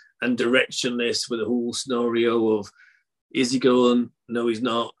bewildered and directionless with the whole scenario of is he going? No, he's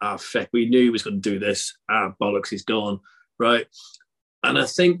not. Feck, we knew he was going to do this. Bollocks, he's gone. Right. And I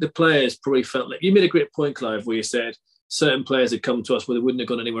think the players probably felt like you made a great point, Clive, where you said certain players had come to us where they wouldn't have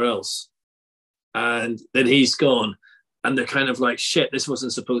gone anywhere else. And then he's gone. And they're kind of like, shit, this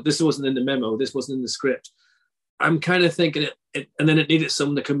wasn't in the memo, this wasn't in the script. I'm kind of thinking it and then it needed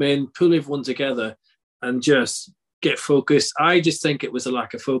someone to come in, pull everyone together and just get focused. I just think it was a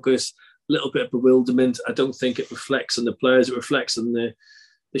lack of focus, a little bit of bewilderment. I don't think it reflects on the players, it reflects on the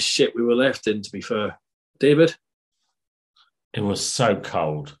shit we were left in, to be fair. David? It was so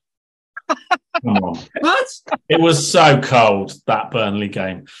cold. Come on. What? It was so cold, that Burnley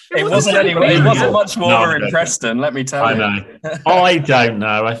game. It wasn't much warmer in Preston, let me tell you. I know. I don't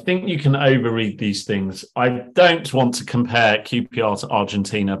know. I think you can overread these things. I don't want to compare QPR to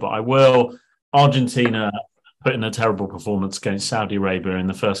Argentina, but I will. Argentina put in a terrible performance against Saudi Arabia in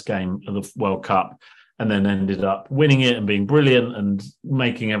the first game of the World Cup and then ended up winning it and being brilliant and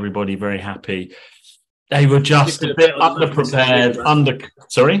making everybody very happy. They were just a bit underprepared.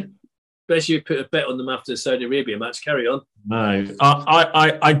 Sorry? Best you put a bet on them after the Saudi Arabia match. Carry on. No,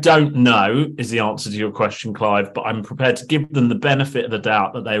 I don't know is the answer to your question, Clive, but I'm prepared to give them the benefit of the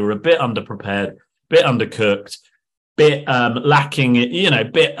doubt that they were a bit underprepared, bit undercooked, bit lacking,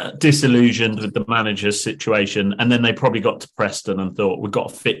 bit disillusioned with the manager's situation. And then they probably got to Preston and thought, we've got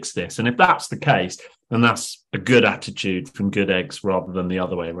to fix this. And if that's the case, then that's a good attitude from good eggs rather than the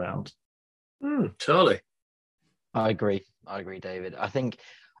other way around. Charlie? I agree, David. I think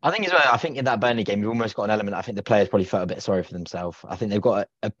as well, I think in that Burnley game, you've almost got an element. I think the players probably felt a bit sorry for themselves. I think they've got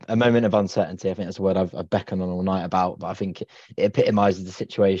a moment of uncertainty. I think that's a word I've beckoned on all night about, but I think it epitomises the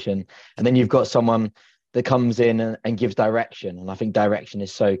situation. And then you've got someone that comes in and gives direction. And I think direction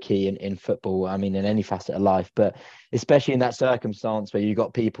is so key in football. I mean, in any facet of life, but especially in that circumstance where you've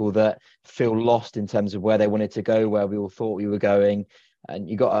got people that feel lost in terms of where they wanted to go, where we all thought we were going. And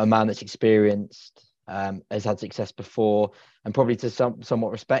you got a man that's experienced, has had success before, and probably to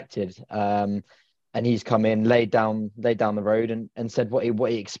somewhat respected. And he's come in, laid down the road, and said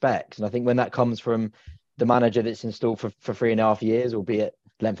what he expects. And I think when that comes from the manager that's installed for 3.5 years, albeit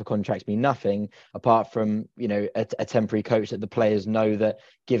length of contracts mean nothing, apart from a temporary coach that the players know that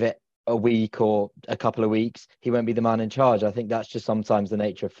give it a week or a couple of weeks, he won't be the man in charge. I think that's just sometimes the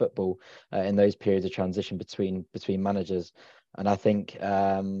nature of football in those periods of transition between managers. And I think,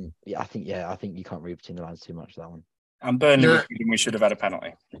 I think you can't read between the lines too much with that one. And Burnley, we should have had a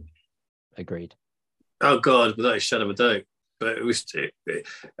penalty. Agreed. Oh God, without a shadow of a doubt. But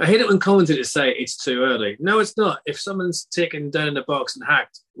I hate it when commentators say it's too early. No, it's not. If someone's taken down in the box and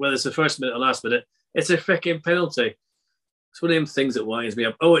hacked, whether it's the first minute or last minute, it's a freaking penalty. It's one of them things that winds me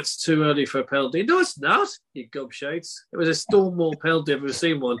up. Oh, it's too early for a penalty. No, it's not, you gobshites. It was a Stonewall penalty. I've ever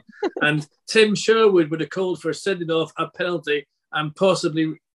seen one. And Tim Sherwood would have called for sending off a penalty and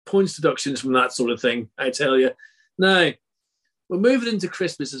possibly points deductions from that sort of thing, I tell you. Now, we're moving into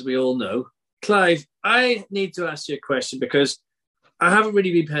Christmas, as we all know. Clive, I need to ask you a question because I haven't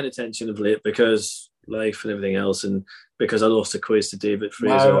really been paying attention of late because life and everything else, and because I lost a quiz to David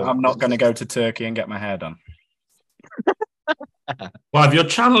Fraser. No, I'm not going to go to Turkey and get my hair done. Well, if you're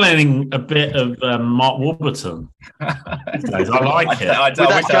channeling a bit of Mark Warburton, I like it.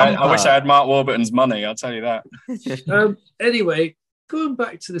 I wish I had Mark Warburton's money, I'll tell you that. Anyway, going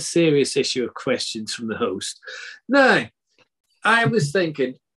back to the serious issue of questions from the host. Now, I was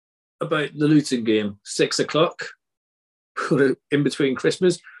thinking about the Luton game, 6:00, in between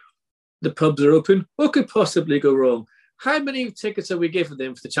Christmas. The pubs are open. What could possibly go wrong? How many tickets are we giving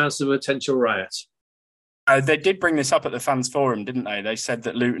them for the chance of a potential riot? They did bring this up at the fans forum, didn't they? They said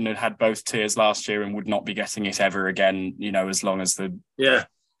that Luton had both tiers last year and would not be getting it ever again, as long as the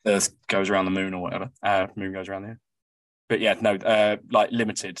Earth goes around the moon or whatever. Moon goes around the Earth. But yeah, no, like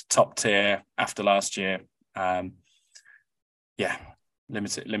limited, top tier after last year.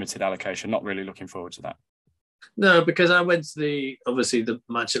 Limited allocation. Not really looking forward to that. No, because I went to the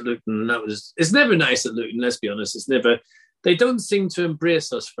match at Luton, and it's never nice at Luton, let's be honest. They don't seem to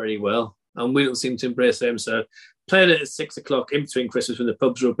embrace us very well, and we don't seem to embrace them. So playing it at 6:00 in between Christmas when the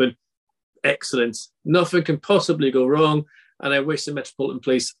pubs are open, excellent. Nothing can possibly go wrong, and I wish the Metropolitan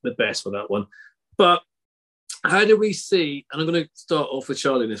Police the best for that one. But how do we see, and I'm going to start off with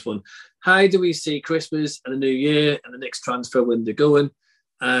Charlie in this one, how do we see Christmas and the New Year and the next transfer window going?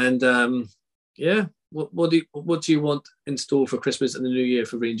 And what do you want in store for Christmas and the New Year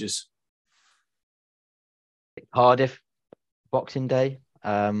for Rangers? Cardiff, Boxing Day.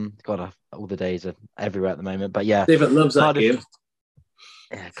 All the days are everywhere at the moment. But yeah, David loves that game.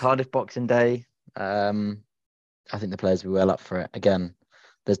 Yeah, Cardiff Boxing Day. I think the players will be well up for it. Again,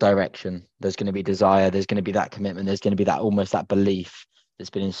 there's direction. There's going to be desire. There's going to be that commitment. There's going to be that almost that belief that's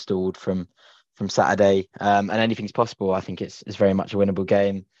been installed from Saturday. And anything's possible. I think it's very much a winnable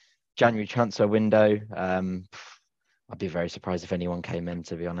game. January transfer window. I'd be very surprised if anyone came in,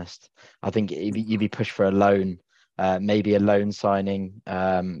 to be honest. I think you'd be pushed for a loan, maybe a loan signing.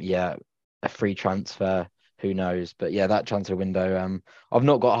 A free transfer. Who knows? But yeah, that transfer window. I've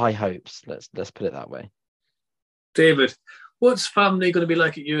not got high hopes. Let's put it that way. David, what's family going to be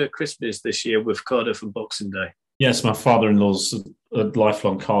like at you at Christmas this year with Cardiff and Boxing Day? Yes, my father-in-law's a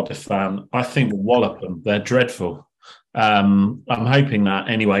lifelong Cardiff fan. I think we'll wallop them. They're dreadful. I'm hoping that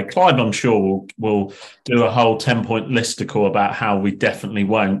anyway. Clive, I'm sure, will do a whole 10-point listicle about how we definitely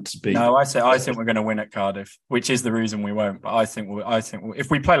won't be. No, I think we're going to win at Cardiff, which is the reason we won't. But I think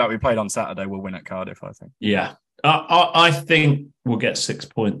if we play like we played on Saturday, we'll win at Cardiff. I think. Yeah, I think we'll get 6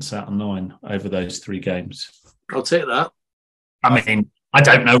 points out of 9 over those 3 games. I'll take that. I mean, I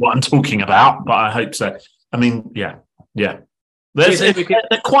don't know what I'm talking about, but I hope so. I mean, yeah. They're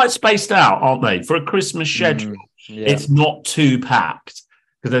quite spaced out, aren't they? For a Christmas schedule, It's not too packed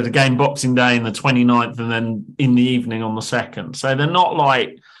because there's a game Boxing Day and the 29th and then in the evening on the 2nd. So they're not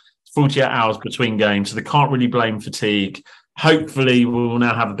like 48 hours between games, so they can't really blame fatigue. Hopefully, we'll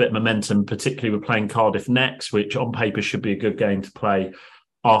now have a bit of momentum, particularly with playing Cardiff next, which on paper should be a good game to play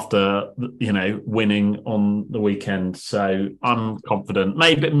after, winning on the weekend. So I'm confident.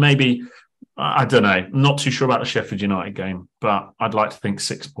 Maybe I don't know. I'm not too sure about the Sheffield United game, but I'd like to think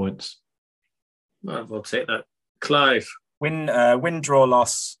 6 points. Well, we'll take that. Clive. Win, draw,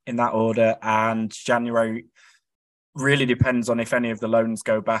 loss in that order. And January really depends on if any of the loans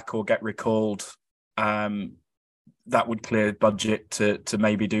go back or get recalled. That would clear budget to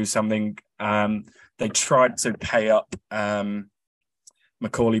maybe do something. They tried to pay up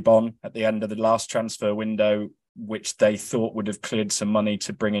Macaulay Bonne at the end of the last transfer window, which they thought would have cleared some money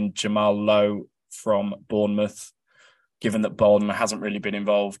to bring in Jamal Lowe from Bournemouth. given that Bond hasn't really been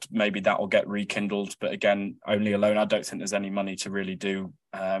involved, maybe that will get rekindled. But again, only alone. I don't think there's any money to really do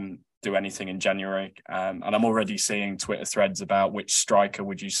anything in January. And I'm already seeing Twitter threads about which striker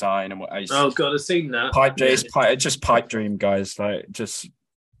would you sign and what. Oh God, I've seen that. It's just pipe dream, guys. Like, just,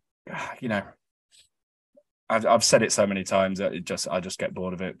 you know, I've said it so many times that I just get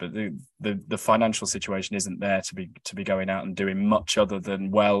bored of it. But the financial situation isn't there to be going out and doing much other than,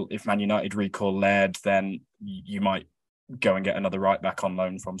 well, if Man United recall Laird, then you might go and get another right back on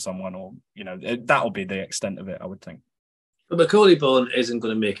loan from someone, or, you know, that'll be the extent of it, I would think. But Macaulay Bonne isn't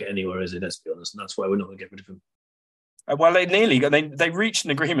going to make it anywhere, is he? Let's be honest, and that's why we're not going to get rid of him. Well, they reached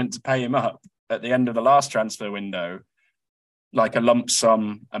an agreement to pay him up at the end of the last transfer window, like a lump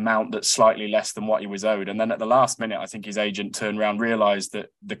sum amount that's slightly less than what he was owed. And then at the last minute, I think his agent turned around, realised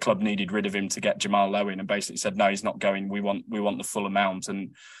that the club needed rid of him to get Jamal Lowe in, and basically said, no, he's not going. We want the full amount.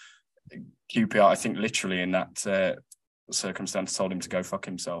 And QPR, I think literally in that circumstance, told him to go fuck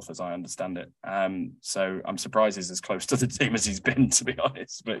himself, as I understand it. So I'm surprised he's as close to the team as he's been, to be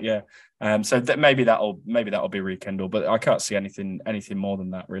honest. But yeah, so maybe that'll be rekindled, but I can't see anything more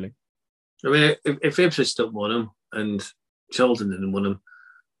than that, really. I mean, if Ipswich don't want him and Charlton didn't want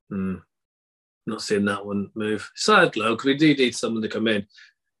him, not seeing that one move. Sad though, because we do need someone to come in.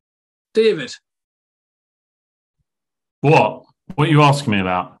 David, What are you asking me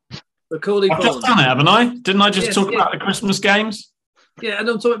about? Macaulay I've just Bonne. done it, haven't I? Didn't I just talk yeah. about the Christmas games? Yeah, and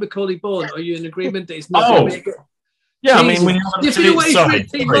I'm talking about Macaulay Bonne. Are you in agreement that he's not Oh. going to make it? Yeah, I Jesus. mean, we haven't If you wait sorry.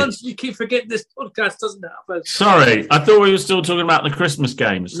 18 months, you keep forgetting this podcast doesn't happen. Sorry, I thought we were still talking about the Christmas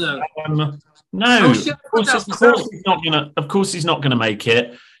games. No. No, Oh, shit, of course he's not going to make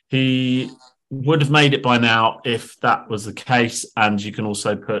it. He would have made it by now if that was the case, and you can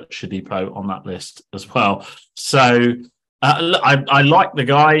also put Shodipo on that list as well. So I like the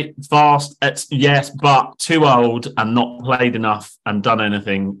guy, fast, yes, but too old and not played enough and done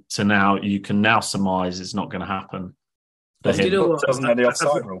anything to now. You can now surmise it's not going to happen. Do you know what? Doesn't have the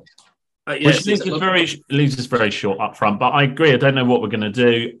offside rule. Which leaves us very short up front. But I agree. I don't know what we're going to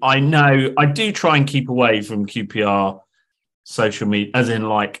do. I know I do try and keep away from QPR social media, as in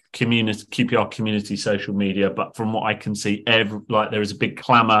like QPR community social media. But from what I can see, there is a big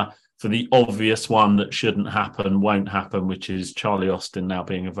clamour for the obvious one that shouldn't happen, won't happen, which is Charlie Austin now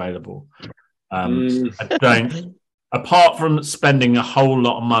being available. I don't. Apart from spending a whole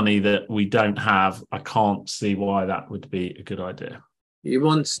lot of money that we don't have, I can't see why that would be a good idea. You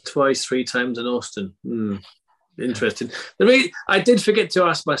once, twice, 3 times in Austin. Interesting. I did forget to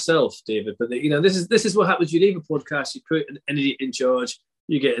ask myself, David, but this is what happens. You leave a podcast, you put an idiot in charge,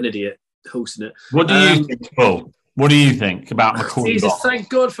 you get an idiot hosting it. What do you think, Paul? What do you think about Macaulay? Jesus, thank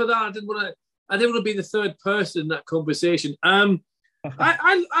God for that. I didn't want to be the third person in that conversation. I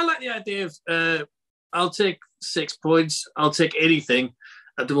like the idea of I'll take 6 points. I'll take anything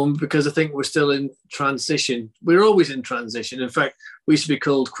at the moment because I think we're still in transition. We're always in transition. In fact, we should be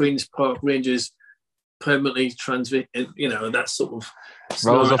called Queen's Park Rangers permanently that sort of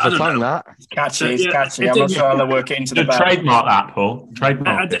rolls off the tongue. That it's catchy. I'm not sure how to work it into the bag. Trademark that, Paul.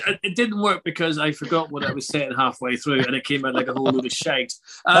 Trademark. It didn't work because I forgot what I was saying halfway through, and it came out like a whole load of shite.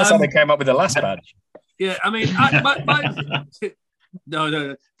 That's how they came up with the last badge. Yeah, I mean,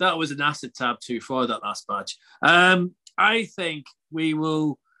 no, that was an acid tab too far, that last badge. I think we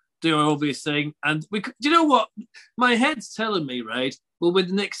will do our obvious thing, and do you know what? My head's telling me, right? We'll win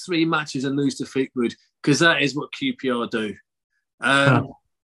the next 3 matches and lose to Fleetwood because that is what QPR do.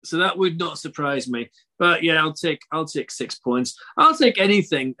 So that would not surprise me. But yeah, I'll take 6 points. I'll take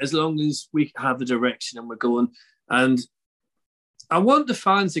anything as long as we have the direction and we're going. And I want the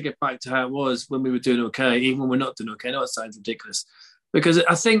fans to get back to how it was when we were doing okay, even when we're not doing okay. I know it sounds ridiculous because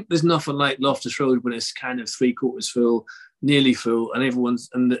I think there's nothing like Loftus Road when it's kind of 3/4 full, nearly full, and everyone's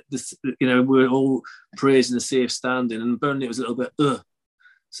we're all praising the safe standing. And Burnley was a little bit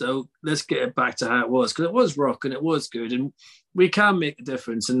So let's get it back to how it was because it was rock and it was good, and we can make a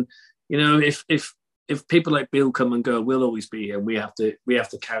difference. And if people like Bill come and go, we'll always be here. We have to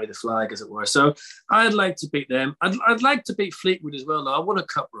carry the flag, as it were. So I'd like to beat them. I'd like to beat Fleetwood as well. Though. I want a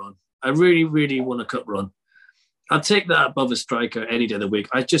cup run. I really, really want a cup run. I'll take that above a striker any day of the week.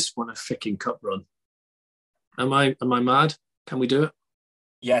 I just want a freaking cup run. Am I mad? Can we do it?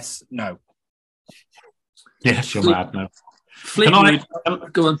 Yes. No. Yes, you're mad. No. Fleetwood.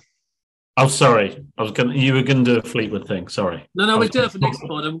 Go on. Oh, sorry. You were going to do a Fleetwood thing. Sorry. No, we'll do it for next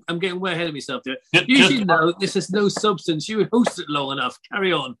pod. I'm getting way ahead of myself there. You should know this is no substance. You hosted long enough.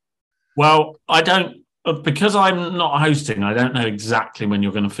 Carry on. Well, I don't, because I'm not hosting, I don't know exactly when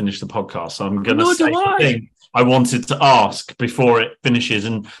you're going to finish the podcast. So I'm going to say the thing I wanted to ask before it finishes.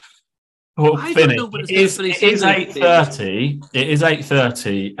 And Well, I don't finish. know when it's It gonna is, finish it is either, 8:30. It is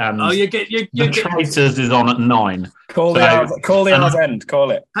 8:30, and Oh, you the get. Traitors is on at 9. Call the So- hours. Call the and hours I- end.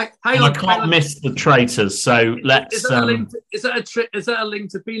 Call it. Hang And I on, can't miss the Traitors. So Is let's that a link? Is that a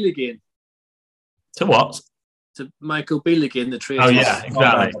link to Beeligan? to what? To Michael Beeligan, the tree. Oh yeah, Not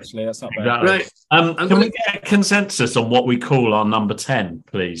bad, exactly. actually, that's not bad. Exactly. Right. I'm Can gonna- we get a consensus on what we call our number 10,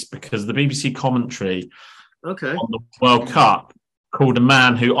 please? Because the BBC commentary Okay. on the World Cup called a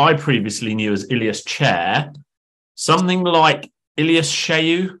man who I previously knew as Ilias Chair something like Ilias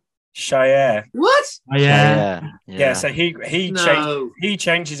Sheyu. Shire. What? Oh, Yeah. So he No. he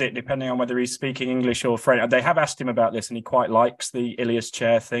changes it depending on whether he's speaking English or French. They have asked him about this, and he quite likes the Ilias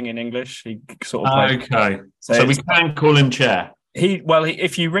Chair thing in English. He sort of plays. Okay. So So we it's- can call him Chair.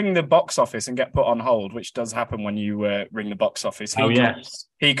 if you ring the box office and get put on hold, which does happen when you ring the box office,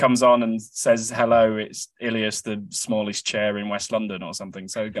 he comes on and says, "Hello, it's Ilias, the smallest chair in West London," or something.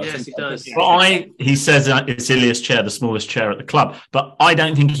 So Yes, he does. But he says it's Ilias Chair, the smallest chair at the club. But I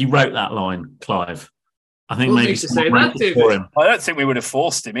don't think he wrote that line, Clive. I think What maybe makes you someone say wrote that, it for David? him. I don't think we would have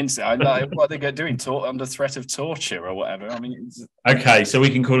forced him into it. What are they doing? Under threat of torture or whatever? I mean, Okay, so we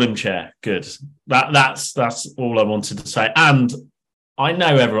can call him Chair. Good. That's all I wanted to say. And I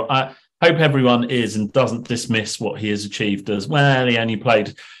know everyone. I hope everyone is and doesn't dismiss what he has achieved as well. He only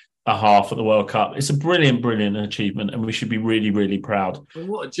played a half at the World Cup. It's a brilliant, brilliant achievement, and we should be really, really proud. Well,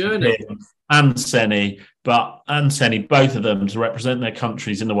 what a journey. Him and Senny, both of them to represent their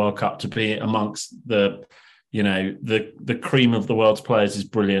countries in the World Cup, to be amongst the cream of the world's players is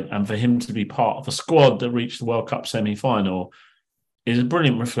brilliant. And for him to be part of a squad that reached the World Cup semi-final is a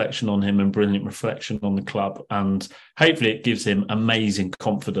brilliant reflection on him and brilliant reflection on the club. And hopefully it gives him amazing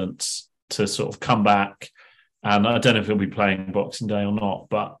confidence to sort of come back. And I don't know if he'll be playing Boxing Day or not,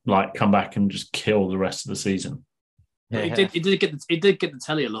 but come back and just kill the rest of the season. He did get the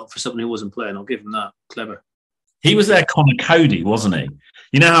telly a lot for someone who wasn't playing. I'll give him that. Clever. He was their Connor Cody, wasn't he?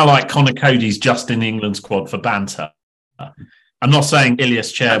 You know how Connor Cody's just in the England squad for banter. I'm not saying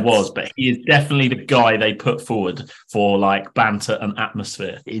Ilias Chair was, but he is definitely the guy they put forward for banter and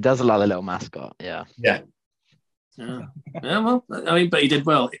atmosphere. He does a lot of the little mascot. Yeah. Yeah. Well, I mean, but he did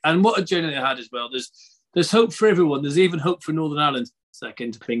well. And what a journey they had as well. There's hope for everyone. There's even hope for Northern Ireland.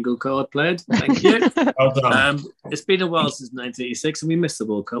 Second bingo card played. Thank you. Well done. It's been a while since 1986, and we missed the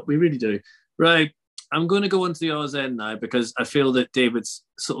World Cup. We really do. Right. I'm going to go on to the RZN now because I feel that David's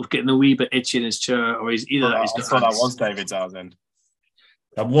sort of getting a wee bit itchy in his chair, or he's either. I thought that was David's hours end.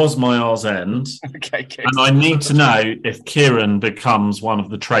 That was my R's end. Okay, good. And I need to know if Kieran becomes one of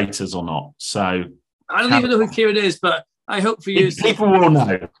the traitors or not. So I don't even know who Kieran is, but I hope for you. people will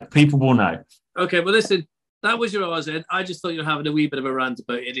know. People will know. Okay, well, listen, that was your RZN. I just thought you were having a wee bit of a rant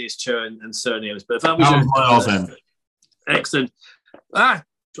about Ilias Chair and surnames, but if that was That was my R's end. Excellent.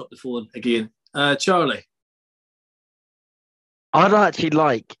 Dropped the phone again. Charlie. I'd actually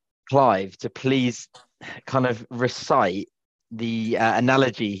like Clive to please kind of recite the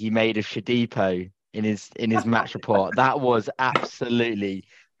analogy he made of Shadipo in his match report. That was absolutely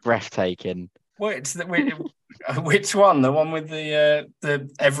breathtaking. Which one? The one with the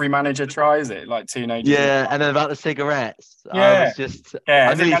every manager tries it, like teenagers. Yeah, and then about the cigarettes. Yeah.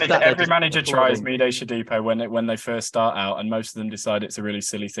 I Every manager tries Mide Shadipo when they first start out, and most of them decide it's a really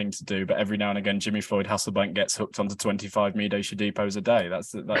silly thing to do. But every now and again, Jimmy Floyd Hasselbank gets hooked onto 25 Mide Shadipos a day.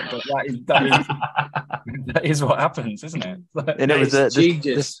 That is what happens, isn't it? And it was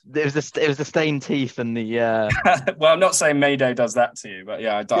genius. it was the stained teeth and the. Well, I'm not saying Mayday does that to you, but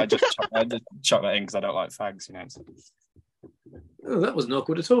yeah, I just chuck that in because I don't like fags, you know. Oh, that wasn't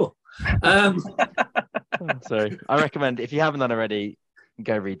awkward at all. Sorry, I recommend if you haven't done already,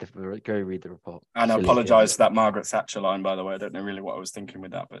 go read the report. And I apologise for that Margaret Thatcher line, by the way. I don't know really what I was thinking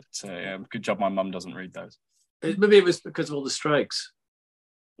with that, but good job my mum doesn't read those. Maybe it was because of all the strikes.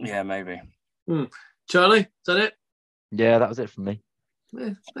 Yeah, maybe. Charlie, is that it? Yeah, that was it from me.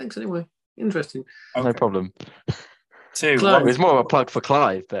 Yeah, thanks anyway. Interesting. Okay. No problem. Two. Clive. It was more of a plug for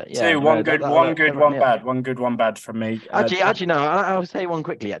Clive, but yeah. One good, one bad. One good, one bad from me. Actually, no. I'll say one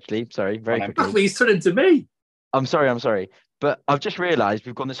quickly. Actually, sorry, very quickly. He's turning to me. I'm sorry, but I've just realised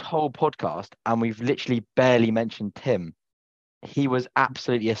we've gone this whole podcast and we've literally barely mentioned Tim. He was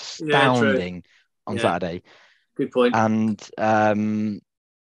absolutely astounding on Saturday. Good point. And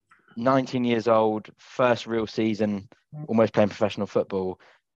 19 years old, first real season, almost playing professional football,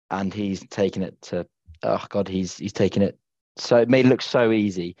 and he's taken it to. Oh God, he's taken it. So it made it look so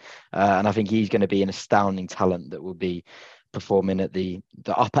easy, and I think he's going to be an astounding talent that will be performing at the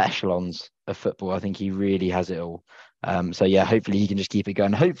upper echelons of football. I think he really has it all. So yeah, hopefully he can just keep it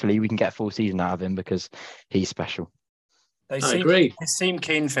going. Hopefully we can get a full season out of him because he's special. They I agree. seem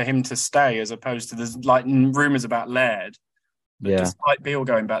keen for him to stay, as opposed to there's like rumours about Laird. But despite Beale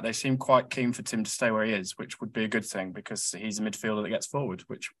going back, they seem quite keen for Tim to stay where he is, which would be a good thing because he's a midfielder that gets forward,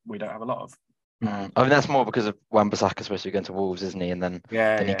 which we don't have a lot of. I mean, that's more because of Wan-Bissaka's supposed to be going to Wolves, isn't he? And then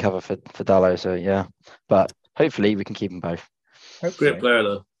he cover for Dalot. So, yeah. But hopefully we can keep them both. Great player,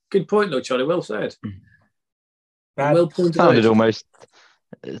 though. Good point, though, Charlie. Well said. Well pointed Sounded out. Almost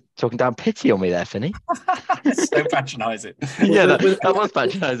talking down pity on me there, Finney. So patronising. Yeah, that was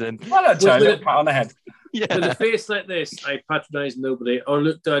patronising. Well done, Charlie. Little pat on the head. Yeah. With a face like this, I patronise nobody or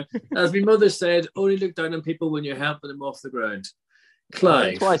look down. As my mother said, only look down on people when you're helping them off the ground.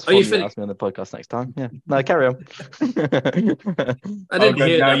 Clive, twice are you finished? Ask me on the podcast next time. Yeah, no, carry on. I didn't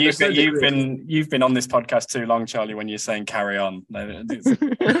hear no, that. You've been on this podcast too long, Charlie. When you're saying carry on, Yeah.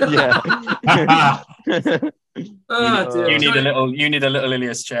 Dear. You need a little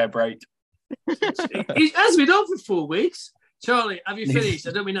Ilias chair break. He has been on for 4 weeks. Charlie, have you finished?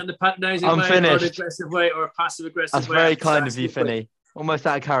 I don't mean that in a patronising I'm way finished. or an aggressive way or a passive aggressive That's way. very kind of you, Finney. Almost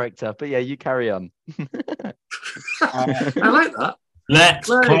out of character, but yeah, you carry on. I like that. Let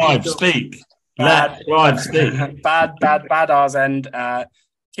Clive speak. Let Clive speak. Bad R's end.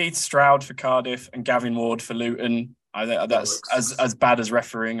 Keith Stroud for Cardiff and Gavin Ward for Luton. I think that's as bad as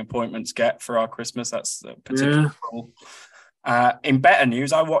refereeing appointments get for our Christmas. That's particularly cool. In better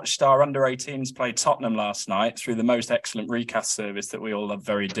news, I watched our under-18s play Tottenham last night through the most excellent recast service that we all love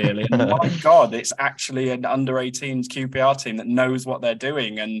very dearly. And my God, it's actually an under-18s QPR team that knows what they're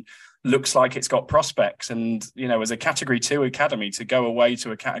doing and looks like it's got prospects. And, you know, as a Category 2 academy, to go away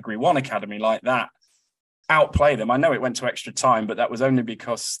to a Category 1 academy like that, outplay them. I know it went to extra time, but that was only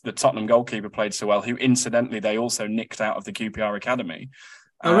because the Tottenham goalkeeper played so well, who incidentally they also nicked out of the QPR academy.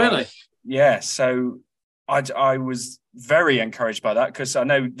 Oh, really? Yeah. So I was very encouraged by that because I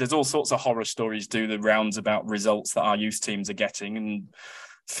know there's all sorts of horror stories do the rounds about results that our youth teams are getting and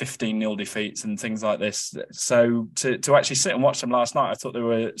 15-0 defeats and things like this. So to actually sit and watch them last night, I thought they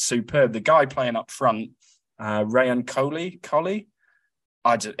were superb. The guy playing up front, Rayan Coley,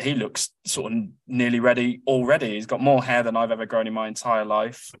 he looks sort of nearly ready already. He's got more hair than I've ever grown in my entire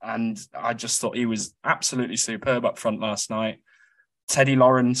life. And I just thought he was absolutely superb up front last night. Teddy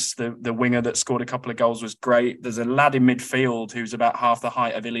Lawrence, the winger that scored a couple of goals, was great. There's a lad in midfield who's about half the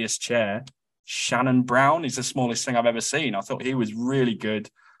height of Ilias Chair. Shannon Brown is the smallest thing I've ever seen. I thought he was really good.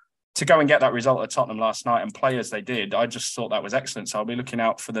 To go and get that result at Tottenham last night and play as they did, I just thought that was excellent. So I'll be looking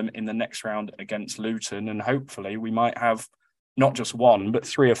out for them in the next round against Luton. And hopefully we might have not just one, but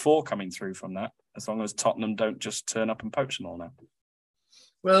 3 or 4 coming through from that, as long as Tottenham don't just turn up and poach them all now.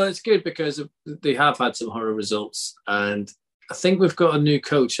 Well, it's good because they have had some horror results. And I think we've got a new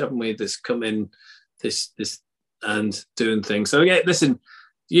coach, haven't we, that's come in this and doing things. So, yeah, listen,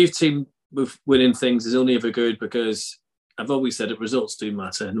 the youth team with winning things is only ever good because I've always said that results do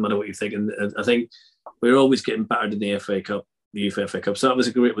matter, no matter what you think. And I think we're always getting battered in the FA Cup, the youth FA Cup. So that was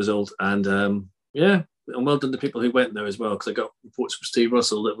a great result. And, and well done to people who went there as well, because I got reports from Steve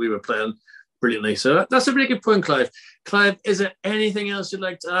Russell that we were playing brilliantly. So that's a really good point, Clive. Clive, is there anything else you'd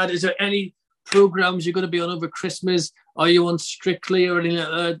like to add? Is there any programmes you're going to be on over Christmas? Are you on Strictly or anything like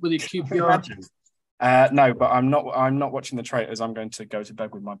that with your QPR? No, but I'm not watching The Traitors. I'm going to go to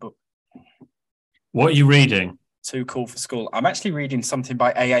bed with my book. What are you reading? Too Cool for School. I'm actually reading something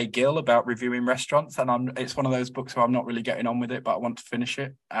by A.A. Gill about reviewing restaurants, and it's one of those books where I'm not really getting on with it, but I want to finish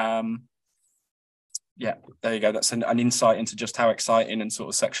it. Yeah, there you go. That's an insight into just how exciting and sort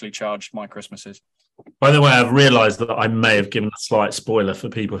of sexually charged my Christmas is. By the way, I've realised that I may have given a slight spoiler for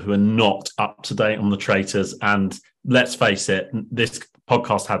people who are not up to date on The Traitors. And let's face it, this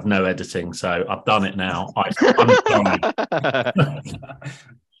podcast had no editing, so I've done it now. I'm sorry.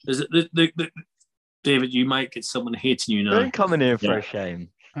 David, you might get someone hating you now. Don't come in here for a shame.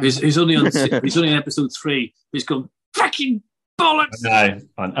 He's only on episode 3. He's gone fucking bollocks. No,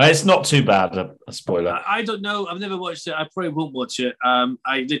 it's not too bad a spoiler. I don't know. I've never watched it. I probably won't watch it.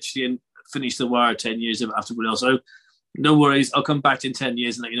 I literally finished The Wire 10 years after everyone else. So no worries. I'll come back in 10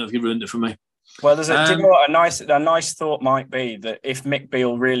 years and let you know if you ruined it for me. Well, do you know what a nice thought might be that if Mick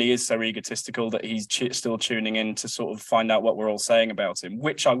Beale really is so egotistical that he's still tuning in to sort of find out what we're all saying about him,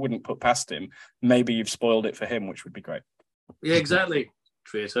 which I wouldn't put past him. Maybe you've spoiled it for him, which would be great. Yeah, exactly.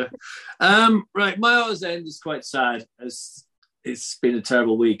 Traitor. Right, my hour's end is quite sad as it's been a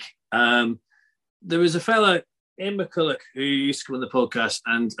terrible week. There was a fella, Ian McCulloch, who used to come on the podcast,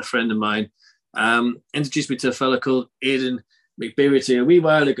 and a friend of mine introduced me to a fella called Aidan McBearity a wee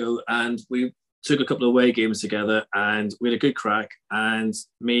while ago, and we took a couple of away games together and we had a good crack, and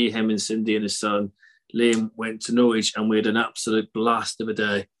me, him and Cindy and his son Liam went to Norwich and we had an absolute blast of a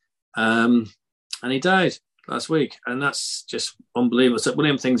day, and he died last week, and that's just unbelievable. So one of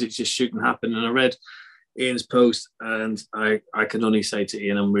them things that just shouldn't happen. And I read Ian's post, and I can only say to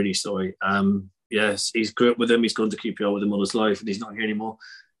Ian, I'm really sorry. Yes, he's grew up with him. He's gone to QPR with him all his life, and he's not here anymore.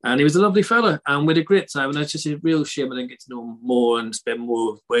 And he was a lovely fella, and we had a great time. And it's just a real shame I didn't get to know him more and spend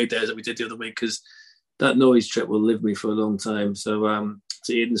more away days that we did the other week, because that noise trip will live with me for a long time. So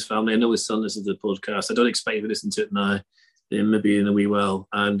to Aidan's family, I know his son listens to the podcast. I don't expect you to listen to it now. They may be in a wee well.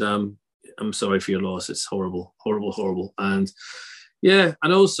 And I'm sorry for your loss. It's horrible, horrible, horrible. And yeah,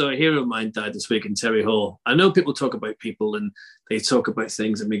 and also a hero of mine died this week in Terry Hall. I know people talk about people and they talk about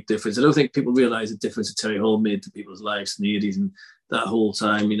things that make difference. I don't think people realise the difference that Terry Hall made to people's lives in the 80s and that whole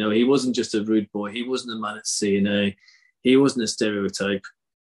time. You know, he wasn't just a rude boy. He wasn't a man at CNA. He wasn't a stereotype.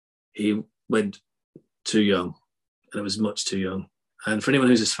 He went too young, and it was much too young. And for anyone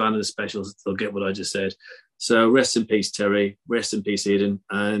who's a fan of the specials, they'll get what I just said. So rest in peace, Terry. Rest in peace, Aidan.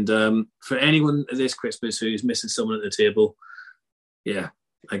 And for anyone this Christmas who's missing someone at the table, yeah,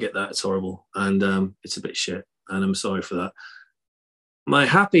 I get that. It's horrible. And it's a bit shit. And I'm sorry for that. My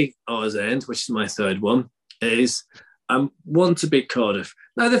happy hours end, which is my third one, is one to beat Cardiff.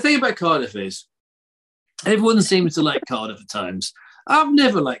 Now, the thing about Cardiff is everyone seems to like Cardiff at times. I've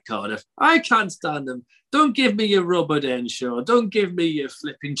never liked Cardiff. I can't stand them. Don't give me your Robert Enshaw. Don't give me your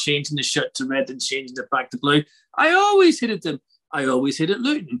flipping changing the shirt to red and changing it back to blue. I always hated them. I always hated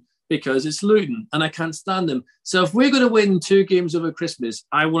Luton because it's Luton and I can't stand them. So if we're going to win 2 games over Christmas,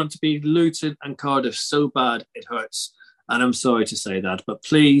 I want it to be Luton and Cardiff so bad it hurts. And I'm sorry to say that, but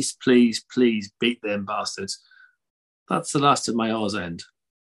please, please, please beat them bastards. That's the last of my R's end.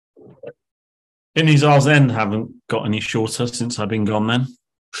 Vinny's R's end haven't got any shorter since I've been gone then.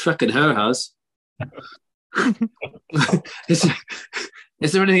 Fucking her has. Is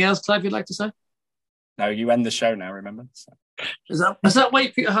there anything else, Clive, you'd like to say? No, you end the show now, remember? So. Is that why you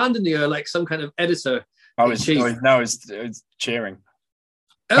put your hand in the air like some kind of editor? It's cheering.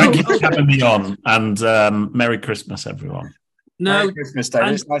 Thank you for having me on, and Merry Christmas, everyone. No, Merry Christmas,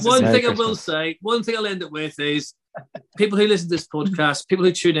 David. Nice one thing I will say, one thing I'll end it with is people who listen to this podcast, people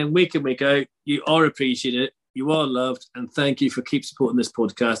who tune in week in, week out, you are appreciated, you are loved, and thank you for keep supporting this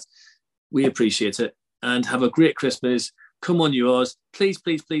podcast. We appreciate it. And have a great Christmas. Come on, yours. Please,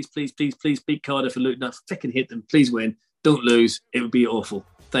 please, please, please, please, please beat Cardiff and Luton. I fucking hate them. Please win. Don't lose. It would be awful.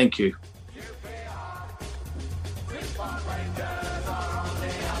 Thank you.